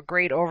gives you a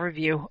great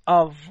overview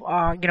of,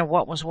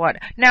 what was what.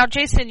 Now,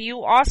 Jason,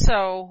 you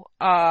also,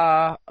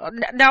 I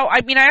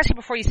asked you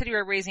before, you said you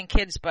were raising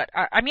kids, but,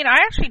 I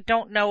actually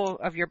don't know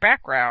of your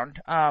background.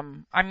 I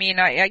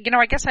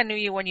guess I knew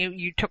you when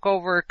you took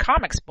over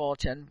Comics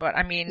Bulletin, but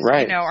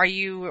right. Are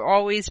you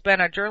always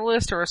been a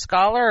journalist or a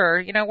scholar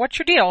or, what's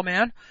your deal,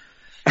 man?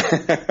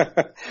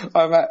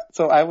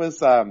 So I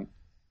was,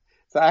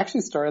 So I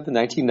actually started in the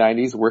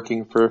 1990s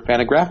working for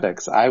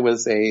Fantagraphics. I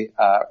was a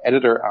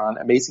editor on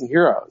Amazing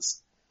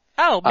Heroes.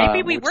 Oh,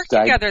 maybe we worked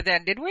together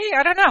then, did we?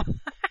 I don't know.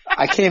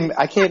 I came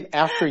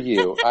after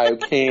you. I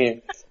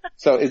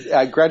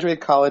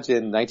graduated college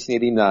in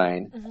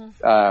 1989.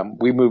 Mm-hmm.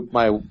 We moved,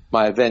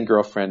 my then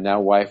girlfriend,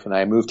 now wife, and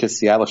I moved to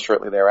Seattle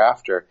shortly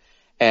thereafter.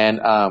 And,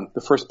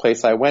 the first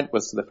place I went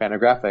was to the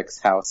Fantagraphics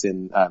house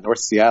in, North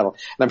Seattle.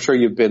 And I'm sure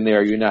you've been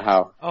there. You know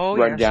how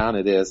run down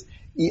it is.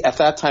 At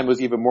that time, it was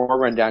even more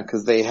run down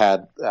because they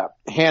had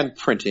hand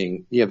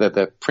printing,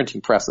 the printing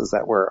presses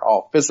that were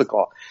all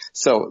physical.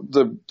 So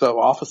the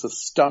offices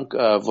stunk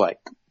of like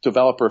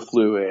developer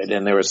fluid,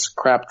 and there was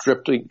crap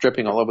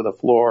dripping all over the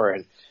floor,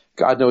 and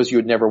God knows you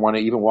would never want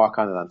to even walk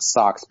on it on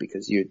socks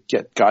because you'd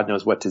get God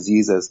knows what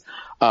diseases.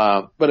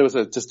 But it was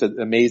just an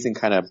amazing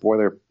kind of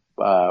boiler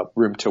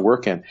room to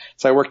work in.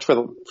 So I worked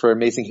for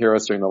Amazing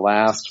Heroes during the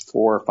last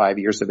 4 or 5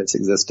 years of its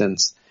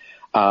existence.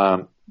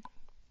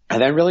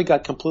 And then really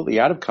got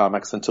completely out of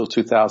comics until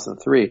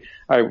 2003.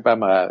 I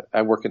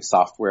work in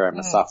software. I'm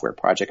a software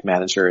project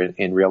manager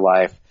in real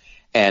life.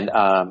 And,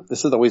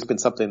 this has always been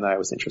something that I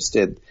was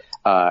interested,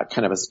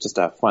 kind of as just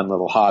a fun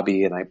little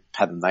hobby. And I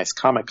had a nice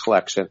comic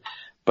collection.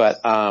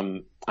 But,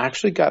 I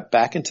actually got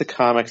back into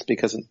comics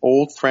because an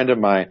old friend of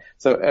mine,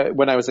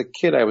 when I was a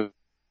kid, I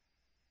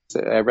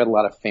read a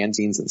lot of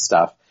fanzines and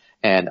stuff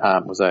and,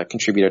 was a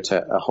contributor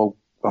to a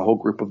whole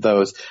group of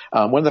those.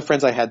 One of the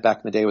friends I had back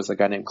in the day was a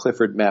guy named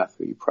Clifford Meth,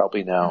 who you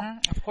probably know.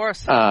 Of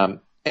course. For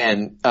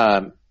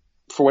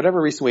whatever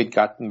reason, we'd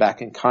gotten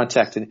back in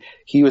contact, and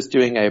he was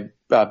doing a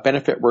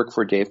benefit work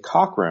for Dave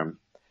Cockrum,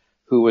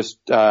 who was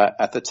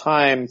at the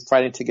time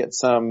fighting to get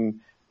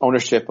some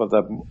ownership of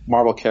the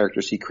Marvel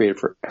characters he created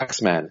for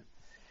X-Men.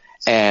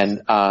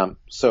 And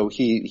so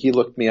he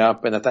looked me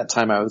up, and at that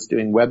time I was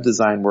doing web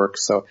design work,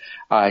 so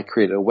I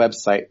created a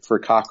website for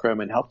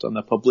Cockrum and helped on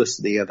the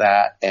publicity of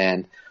that,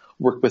 and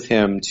worked with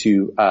him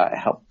to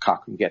help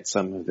Cockrum get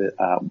some of it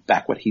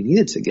back what he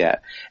needed to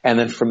get. And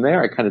then from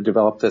there, I kind of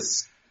developed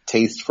this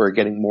taste for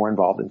getting more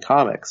involved in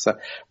comics. I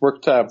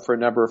worked for a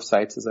number of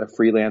sites as a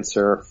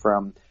freelancer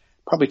from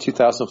probably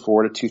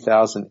 2004 to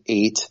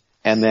 2008.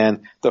 And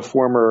then the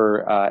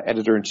former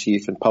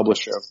editor-in-chief and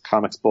publisher of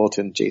Comics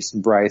Bulletin,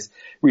 Jason Bryce,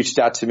 reached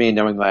out to me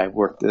knowing that I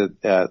worked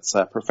as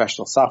a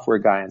professional software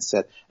guy and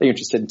said, "Are you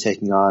interested in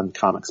taking on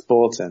Comics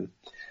Bulletin?"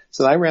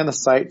 So I ran the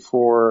site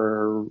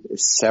for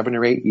 7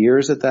 or 8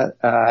 years at that,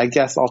 I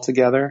guess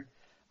altogether.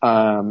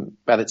 At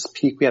its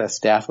peak, we had a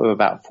staff of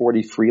about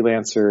 40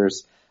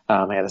 freelancers.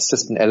 I had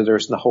assistant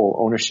editors in the whole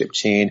ownership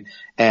chain,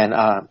 and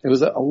it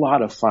was a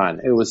lot of fun.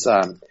 It's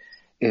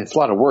a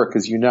lot of work,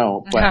 as you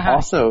know, but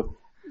also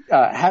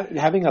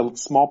having a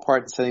small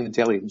part in setting the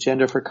daily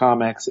agenda for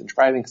comics and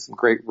driving some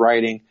great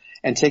writing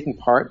and taking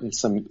part in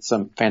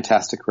some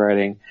fantastic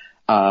writing.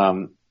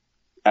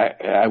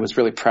 I was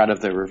really proud of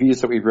the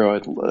reviews that we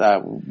wrote.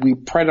 We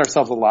prided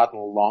ourselves a lot in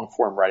the long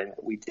form writing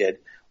that we did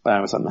when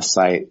I was on the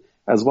site,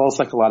 as well as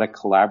like a lot of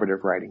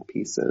collaborative writing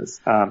pieces.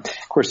 Of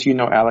course, you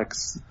know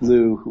Alex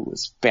Liu, who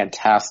was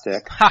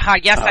fantastic.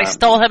 Yes, I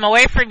stole him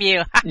away from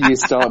you. You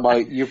stole him. Well,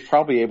 you're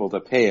probably able to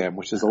pay him,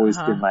 which has always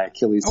been my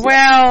Achilles heel.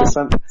 Well,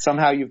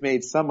 somehow you've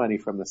made some money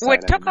from the site. Well,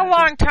 it took a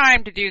long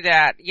time to do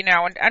that,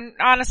 and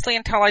honestly,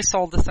 until I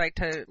sold the site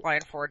to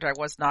Lion Forge, I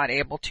was not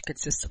able to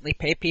consistently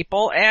pay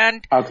people.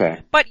 Okay.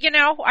 But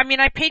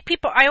I paid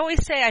people. I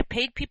always say I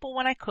paid people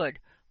when I could.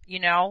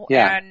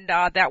 Yeah. And,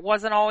 that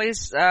wasn't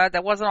always,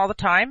 that wasn't all the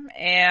time.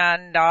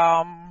 And,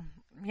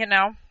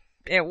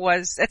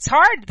 it's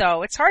hard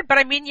though. It's hard, but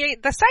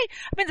the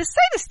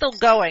site is still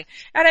going.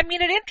 And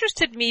it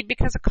interested me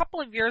because a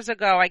couple of years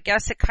ago, I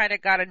guess it kind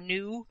of got a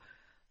new,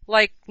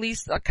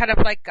 kind of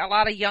like a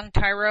lot of young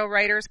Tyro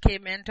writers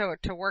came in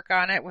to work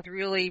on it with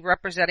really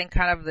representing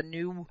kind of the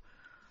new,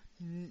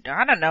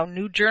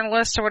 new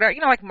journalists or whatever,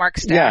 like Mark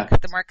Stack,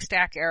 the Mark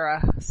Stack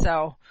era.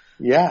 So.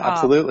 Yeah,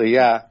 absolutely.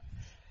 Yeah.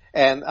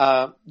 And,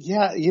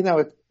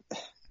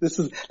 this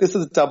is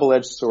a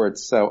double-edged sword.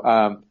 So,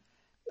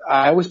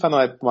 I always found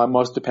that my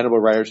most dependable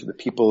writers are the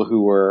people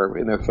who were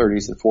in their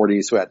 30s and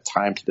 40s who had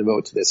time to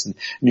devote to this and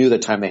knew the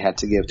time they had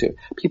to give to it.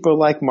 People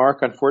like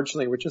Mark,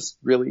 unfortunately, were just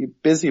really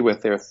busy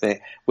with their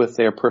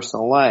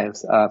personal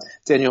lives.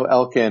 Daniel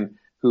Elkin,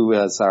 who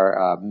is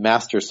our,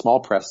 master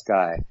small press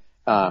guy,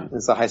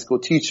 is a high school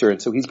teacher.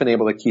 And so he's been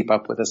able to keep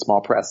up with the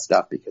small press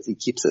stuff because he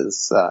keeps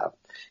his,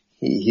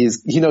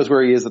 he knows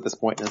where he is at this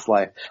point in his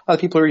life. A lot of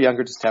people who are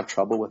younger just have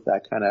trouble with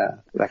that kind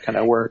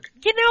of work.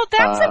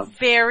 That's a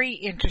very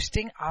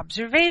interesting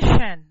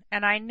observation.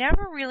 And I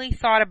never really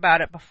thought about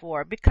it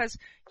before because,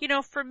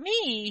 for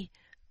me,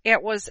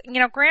 it was,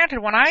 granted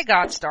when I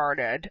got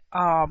started,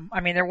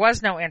 there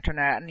was no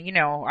internet and,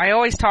 I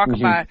always talk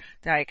about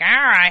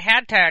I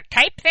had to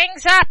type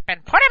things up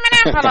and put them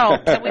in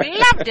envelopes and we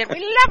loved it.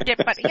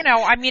 But,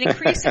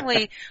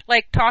 increasingly,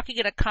 like talking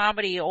in a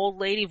comedy, old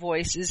lady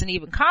voice isn't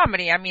even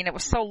comedy. It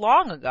was so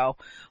long ago.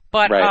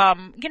 But, right.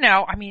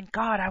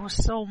 God, I was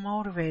so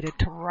motivated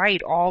to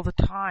write all the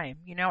time.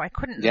 I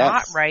couldn't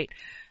not write.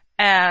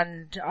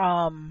 And,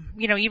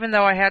 even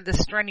though I had this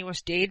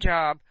strenuous day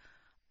job,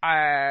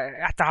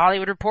 at the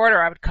Hollywood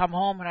Reporter, I would come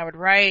home and I would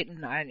write,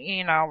 and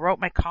I, wrote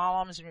my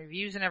columns and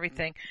reviews and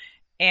everything.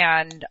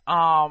 And,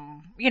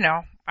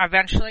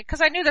 eventually,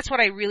 cause I knew that's what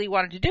I really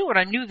wanted to do, and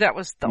I knew that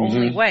was the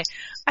only way.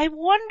 I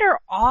wonder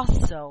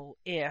also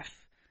if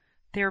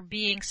there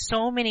being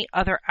so many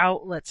other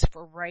outlets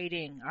for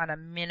writing on a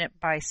minute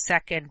by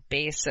second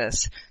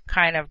basis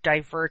kind of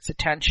diverts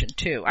attention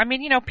too. I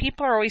mean,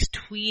 people are always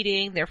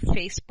tweeting, they're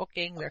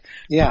Facebooking, they're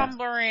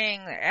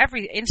Tumblring,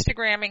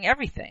 Instagramming,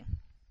 everything.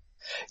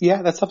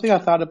 Yeah, that's something I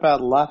thought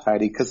about a lot,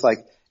 Heidi, because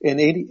like in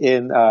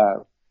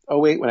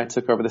 2008 when I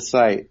took over the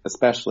site,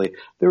 especially,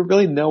 there were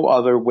really no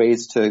other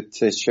ways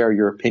to share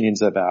your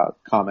opinions about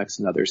comics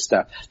and other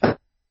stuff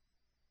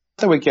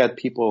that would get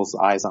people's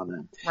eyes on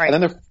them. Right.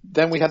 And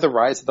then we had the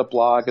rise of the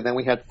blog, and then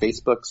we had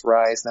Facebook's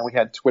rise, and then we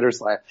had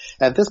Twitter's rise.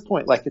 At this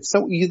point, like, it's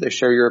so easy to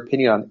share your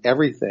opinion on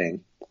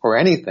everything or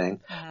anything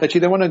that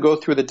you don't want to go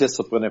through the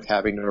discipline of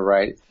having to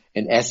write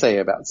an essay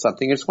about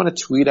something. You just want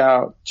to tweet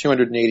out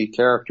 280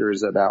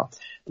 characters about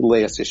the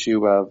latest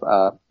issue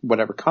of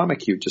whatever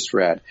comic you just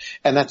read,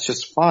 and that's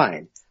just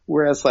fine.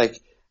 Whereas, like,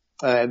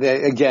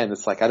 again,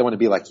 it's like, I don't want to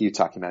be like you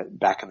talking about it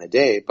back in the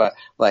day, but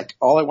like,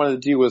 all I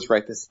wanted to do was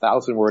write this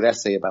 1,000-word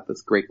essay about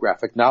this great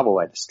graphic novel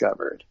I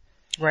discovered.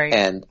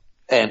 Right.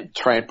 And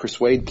try and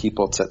persuade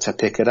people to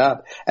pick it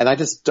up. And I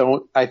just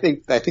don't, I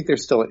think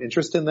there's still an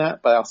interest in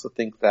that, but I also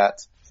think that,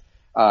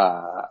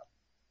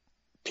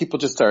 people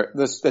just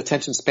the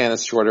attention span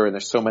is shorter, and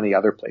there's so many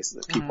other places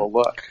that people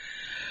look.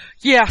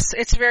 Yes,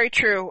 it's very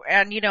true.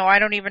 And, I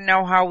don't even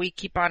know how we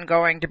keep on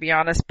going, to be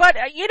honest. But,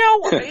 you know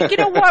what?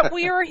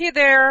 We are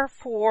there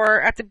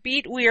at the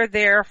Beat, we are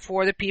there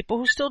for the people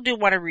who still do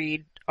want to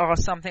read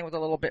something with a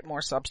little bit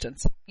more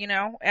substance,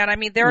 And I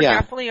mean, there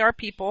definitely are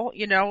people,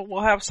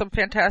 we'll have some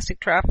fantastic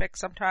traffic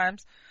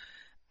sometimes.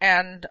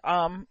 And,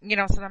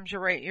 sometimes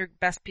you're right, your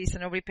best piece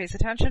and nobody pays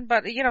attention.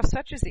 But,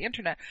 such is the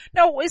internet.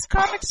 No,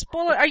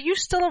 are you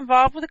still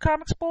involved with the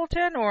Comics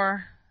Bulletin,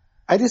 or?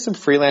 I do some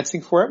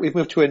freelancing for it. We've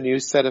moved to a new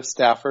set of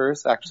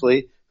staffers,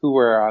 actually, who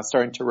are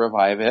starting to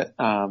revive it.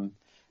 And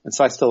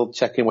so I still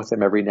check in with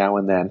them every now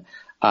and then.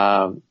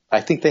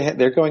 I think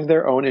they're going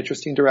their own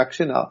interesting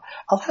direction.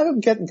 I'll have them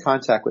get in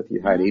contact with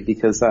you, Heidi,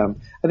 because I think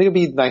it'd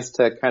be nice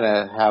to kind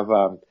of have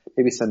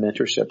maybe some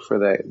mentorship for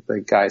the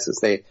guys as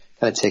they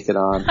kind of take it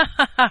on.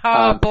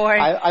 Oh boy!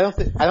 I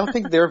don't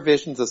think their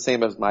vision's the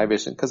same as my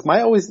vision, because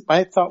my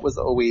thought was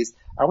always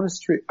I want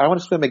to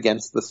swim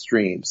against the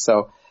stream.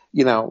 So,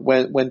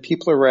 when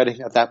people are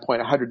writing at that point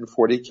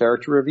 140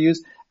 character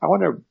reviews, I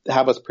want to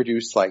have us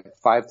produce like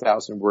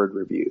 5,000 word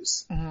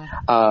reviews.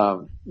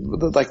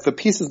 Like the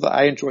pieces that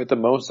I enjoyed the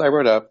most, I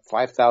wrote a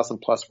 5,000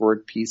 plus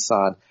word piece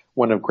on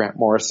one of Grant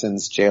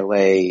Morrison's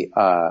JLA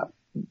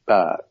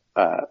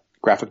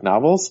graphic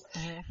novels,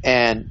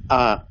 and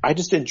I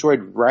just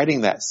enjoyed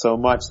writing that so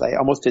much that I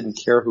almost didn't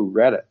care who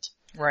read it.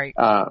 Right.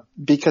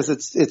 Because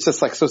it's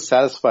just like so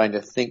satisfying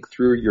to think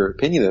through your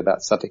opinion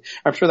about something.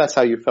 I'm sure that's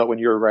how you felt when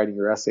you were writing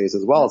your essays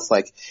as well. It's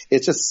like,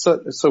 it's just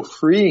so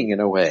freeing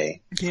in a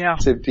way. Yeah.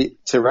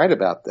 To write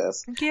about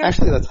this. Yeah.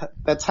 Actually,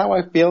 that's how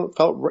I felt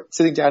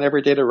sitting down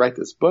every day to write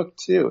this book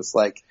too. It's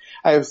like,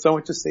 I have so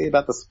much to say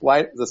about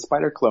the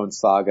Spider Clone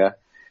saga.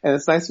 And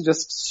it's nice to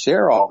just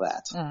share all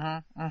that.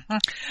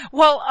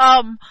 Well,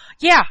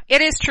 yeah,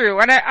 it is true.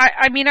 And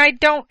I mean, I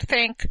don't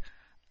think,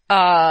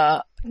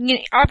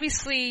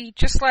 obviously,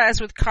 just as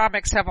with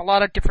comics, have a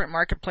lot of different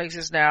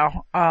marketplaces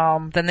now,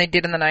 than they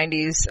did in the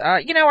 90s.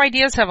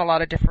 Ideas have a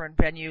lot of different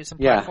venues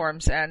and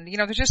platforms, and,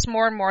 there's just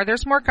more and more,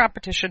 there's more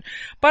competition.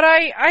 But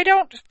I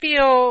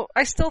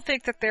still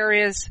think that there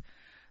is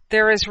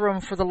room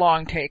for the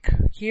long take.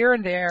 Here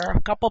and there,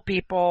 a couple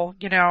people,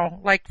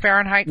 like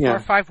Fahrenheit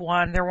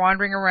 451, they're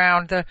wandering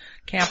around the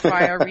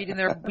campfire,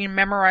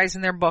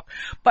 memorizing their book.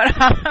 But,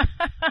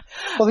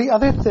 well, the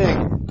other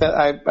thing that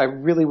I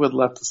really would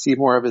love to see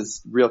more of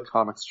is real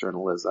comics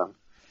journalism.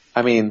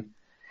 I mean,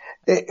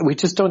 we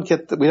just don't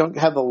have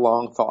the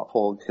long,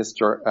 thoughtful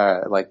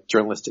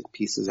journalistic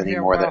pieces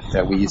anymore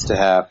that we used to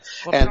have.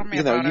 Well, and,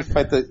 you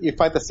fight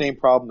the same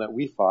problem that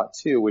we fought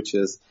too, which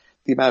is,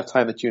 the amount of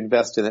time that you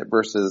invest in it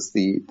versus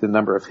the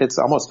number of hits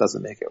almost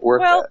doesn't make it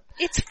worth it. Well,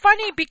 it's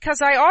funny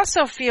because I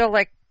also feel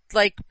like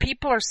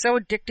people are so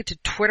addicted to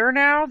Twitter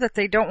now that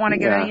they don't want to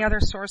get any other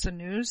source of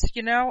news,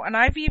 and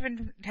I've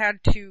even had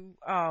to,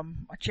 I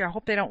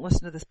hope they don't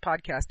listen to this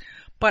podcast,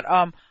 but,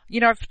 I've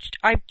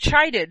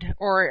chided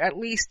or at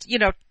least,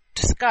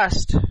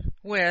 discussed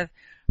with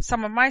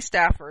some of my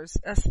staffers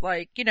as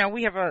like,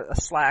 we have a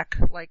Slack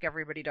like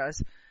everybody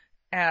does.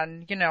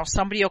 And,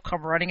 somebody will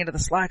come running into the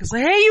Slack and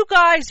say, hey, you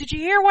guys, did you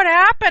hear what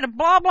happened? And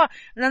blah, blah.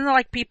 And then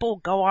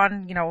people go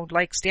on,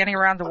 standing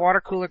around the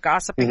water cooler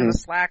gossiping in the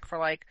Slack for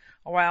a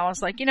while.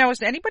 It's like,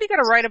 is anybody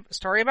going to write a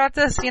story about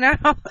this, come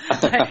out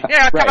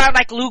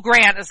like Lou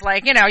Grant is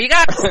like, you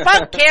got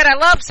spunk, kid.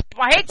 I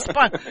hate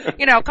spunk.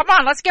 Come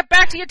on, let's get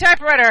back to your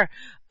typewriter.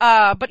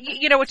 But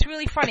it's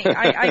really funny.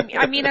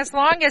 I mean, as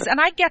long as,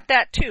 and I get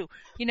that too,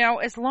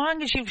 as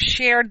long as you've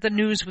shared the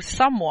news with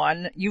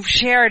someone, you've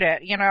shared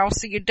it,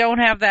 so you don't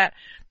have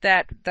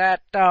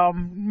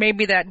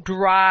maybe that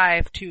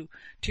drive to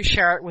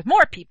share it with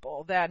more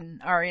people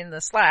than are in the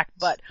Slack.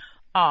 But,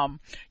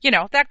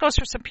 that goes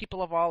for some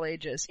people of all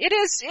ages. It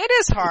is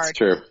hard. It's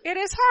true. It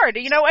is hard,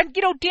 and,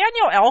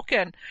 Daniel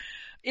Elkin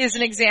is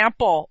an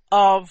example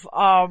of,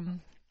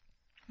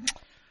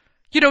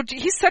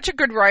 he's such a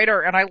good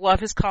writer, and I love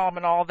his column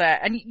and all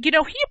that. And, he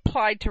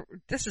applied to,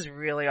 this is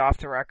really off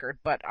the record,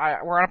 but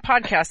we're on a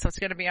podcast, so it's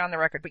going to be on the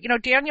record. But,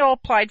 Daniel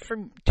applied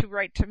to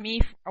write to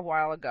me a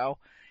while ago,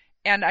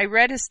 and I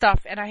read his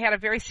stuff, and I had a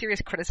very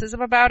serious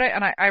criticism about it,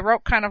 and I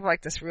wrote kind of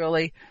like this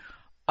really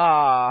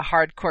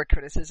hardcore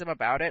criticism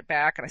about it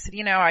back. And I said,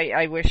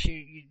 I wish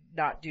you'd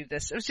not do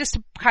this. It was just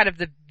kind of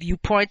the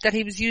viewpoint that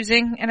he was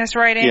using in his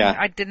writing. Yeah.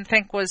 I didn't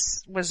think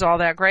was all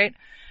that great.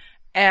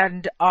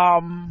 And,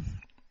 or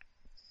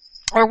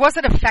was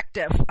it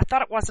effective? I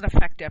thought it wasn't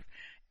effective.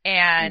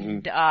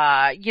 And,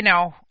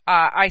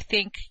 I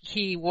think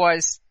he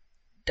was,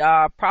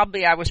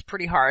 probably I was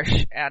pretty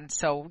harsh. And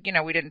so,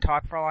 we didn't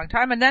talk for a long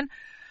time. And then,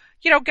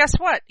 guess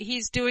what?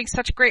 He's doing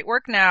such great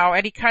work now,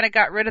 and he kind of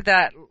got rid of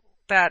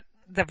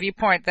the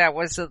viewpoint that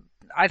was,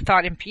 I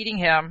thought, impeding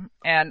him.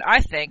 And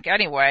I think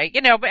anyway,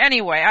 but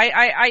anyway,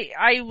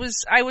 I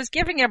was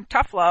giving him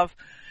tough love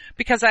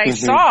because I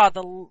saw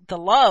the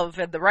love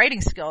and the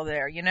writing skill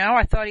there,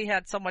 I thought he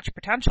had so much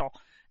potential.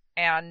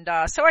 And,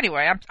 so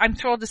anyway, I'm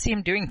thrilled to see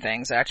him doing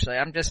things, actually.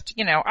 I'm just,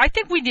 I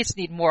think we just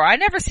need more. I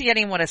never see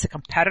anyone as a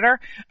competitor.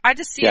 I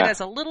just see it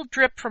as a little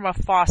drip from a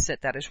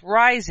faucet that is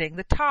rising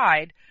the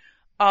tide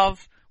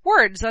of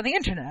words on the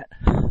internet.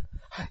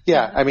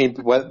 Yeah, I mean,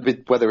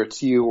 whether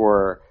it's you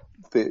or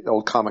the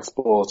Old Comics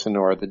Bulletin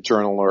or the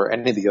Journal or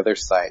any of the other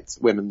sites,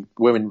 women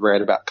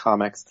write about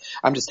comics.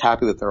 I'm just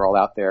happy that they're all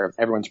out there.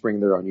 Everyone's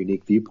bringing their own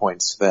unique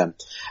viewpoints to them.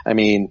 I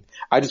mean,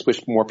 I just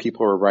wish more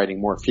people were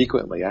writing more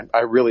frequently.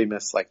 I really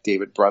miss like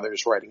David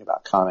Brothers writing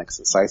about comics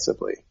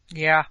incisively.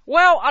 Yeah.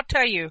 Well, I'll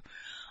tell you,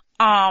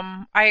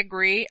 I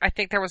agree. I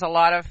think there was a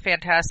lot of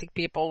fantastic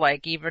people,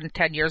 like even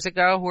 10 years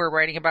ago, who were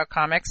writing about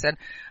comics,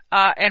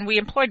 and we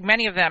employed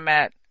many of them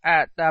at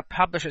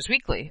Publishers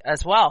Weekly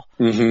as well.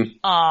 They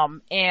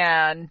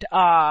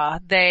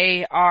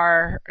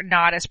are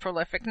not as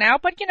prolific now,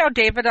 but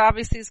David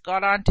obviously has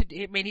gone on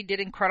he did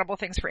incredible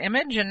things for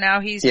Image, and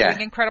now he's doing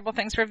incredible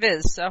things for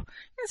Viz. So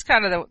it's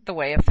kind of the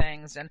way of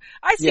things. And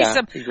I see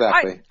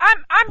exactly.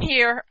 I'm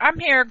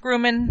here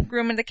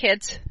grooming the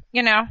kids.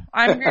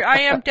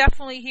 I am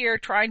definitely here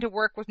trying to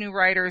work with new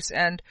writers,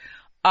 and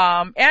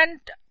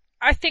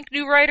I think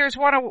new writers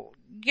want to,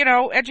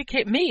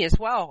 educate me as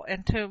well,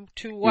 and to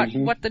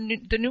what the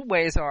new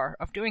ways are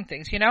of doing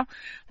things,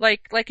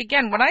 like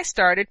again, when I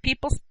started,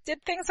 people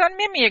did things on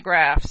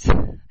mimeographs,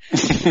 and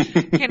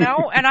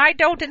I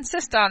don't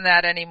insist on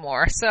that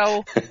anymore.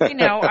 So,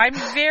 I'm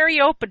very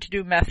open to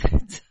new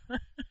methods.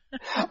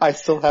 I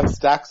still have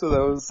stacks of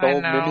those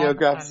old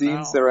mimeograph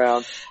zines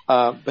around.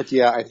 But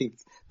yeah, I think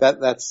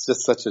that's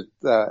just such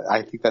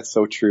I think that's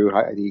so true,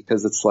 Heidi,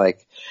 because it's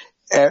like,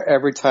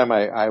 every time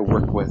I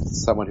work with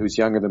someone who's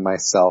younger than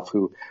myself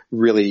who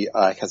really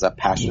has a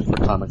passion for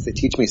comics, they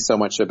teach me so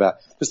much about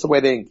just the way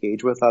they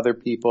engage with other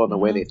people and the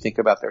way they think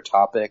about their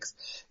topics.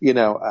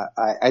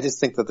 I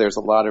just think that there's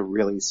a lot of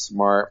really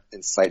smart,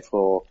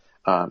 insightful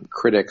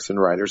critics and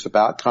writers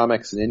about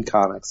comics and in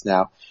comics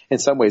now, in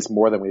some ways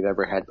more than we've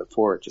ever had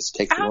before. It just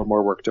takes a little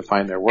more work to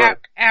find their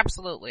work.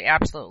 Absolutely.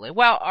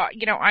 Well,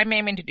 I'm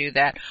aiming to do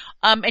that.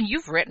 And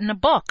you've written a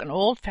book, an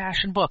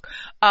old-fashioned book.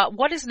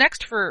 What is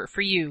next for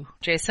you,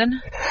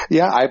 Jason?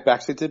 Yeah, I've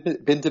actually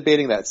been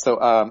debating that. So,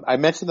 I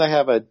mentioned I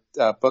have a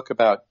book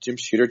about Jim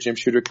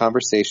Shooter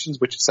Conversations,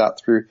 which is out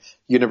through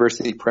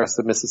University Press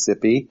of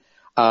Mississippi.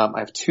 I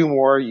have two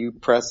more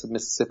Press of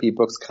Mississippi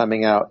books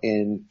coming out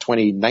in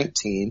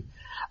 2019.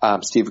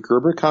 Steve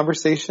Gerber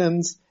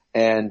Conversations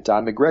and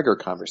Don McGregor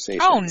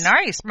Conversations. Oh,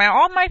 nice.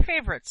 All my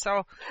favorites.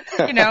 So,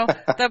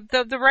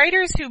 the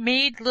writers who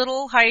made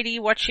little Heidi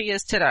what she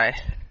is today.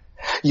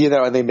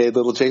 And they made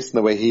little Jason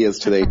the way he is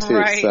today too.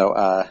 Right.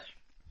 So,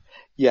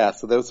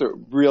 so those are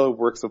real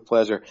works of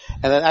pleasure.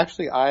 And then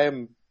actually I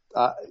am,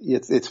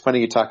 it's funny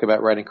you talk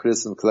about writing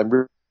criticism because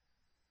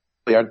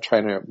I'm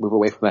trying to move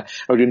away from that.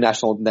 I do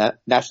National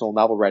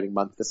Novel Writing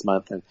Month this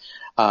month, and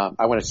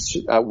I want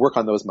to work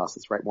on those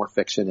muscles, write more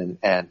fiction,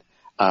 and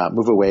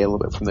move away a little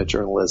bit from the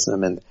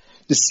journalism, and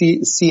just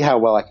see how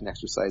well I can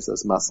exercise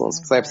those muscles.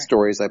 Because I have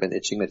stories I've been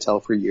itching to tell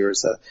for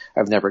years that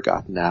I've never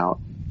gotten out.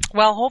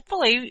 Well,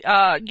 hopefully,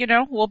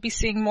 we'll be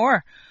seeing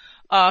more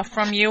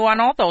from you on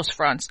all those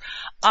fronts.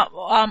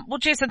 Well,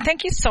 Jason,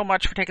 thank you so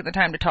much for taking the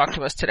time to talk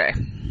to us today.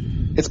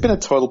 It's been a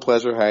total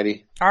pleasure,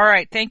 Heidi. All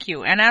right. Thank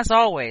you. And as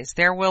always,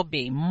 there will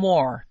be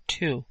more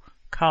to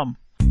come.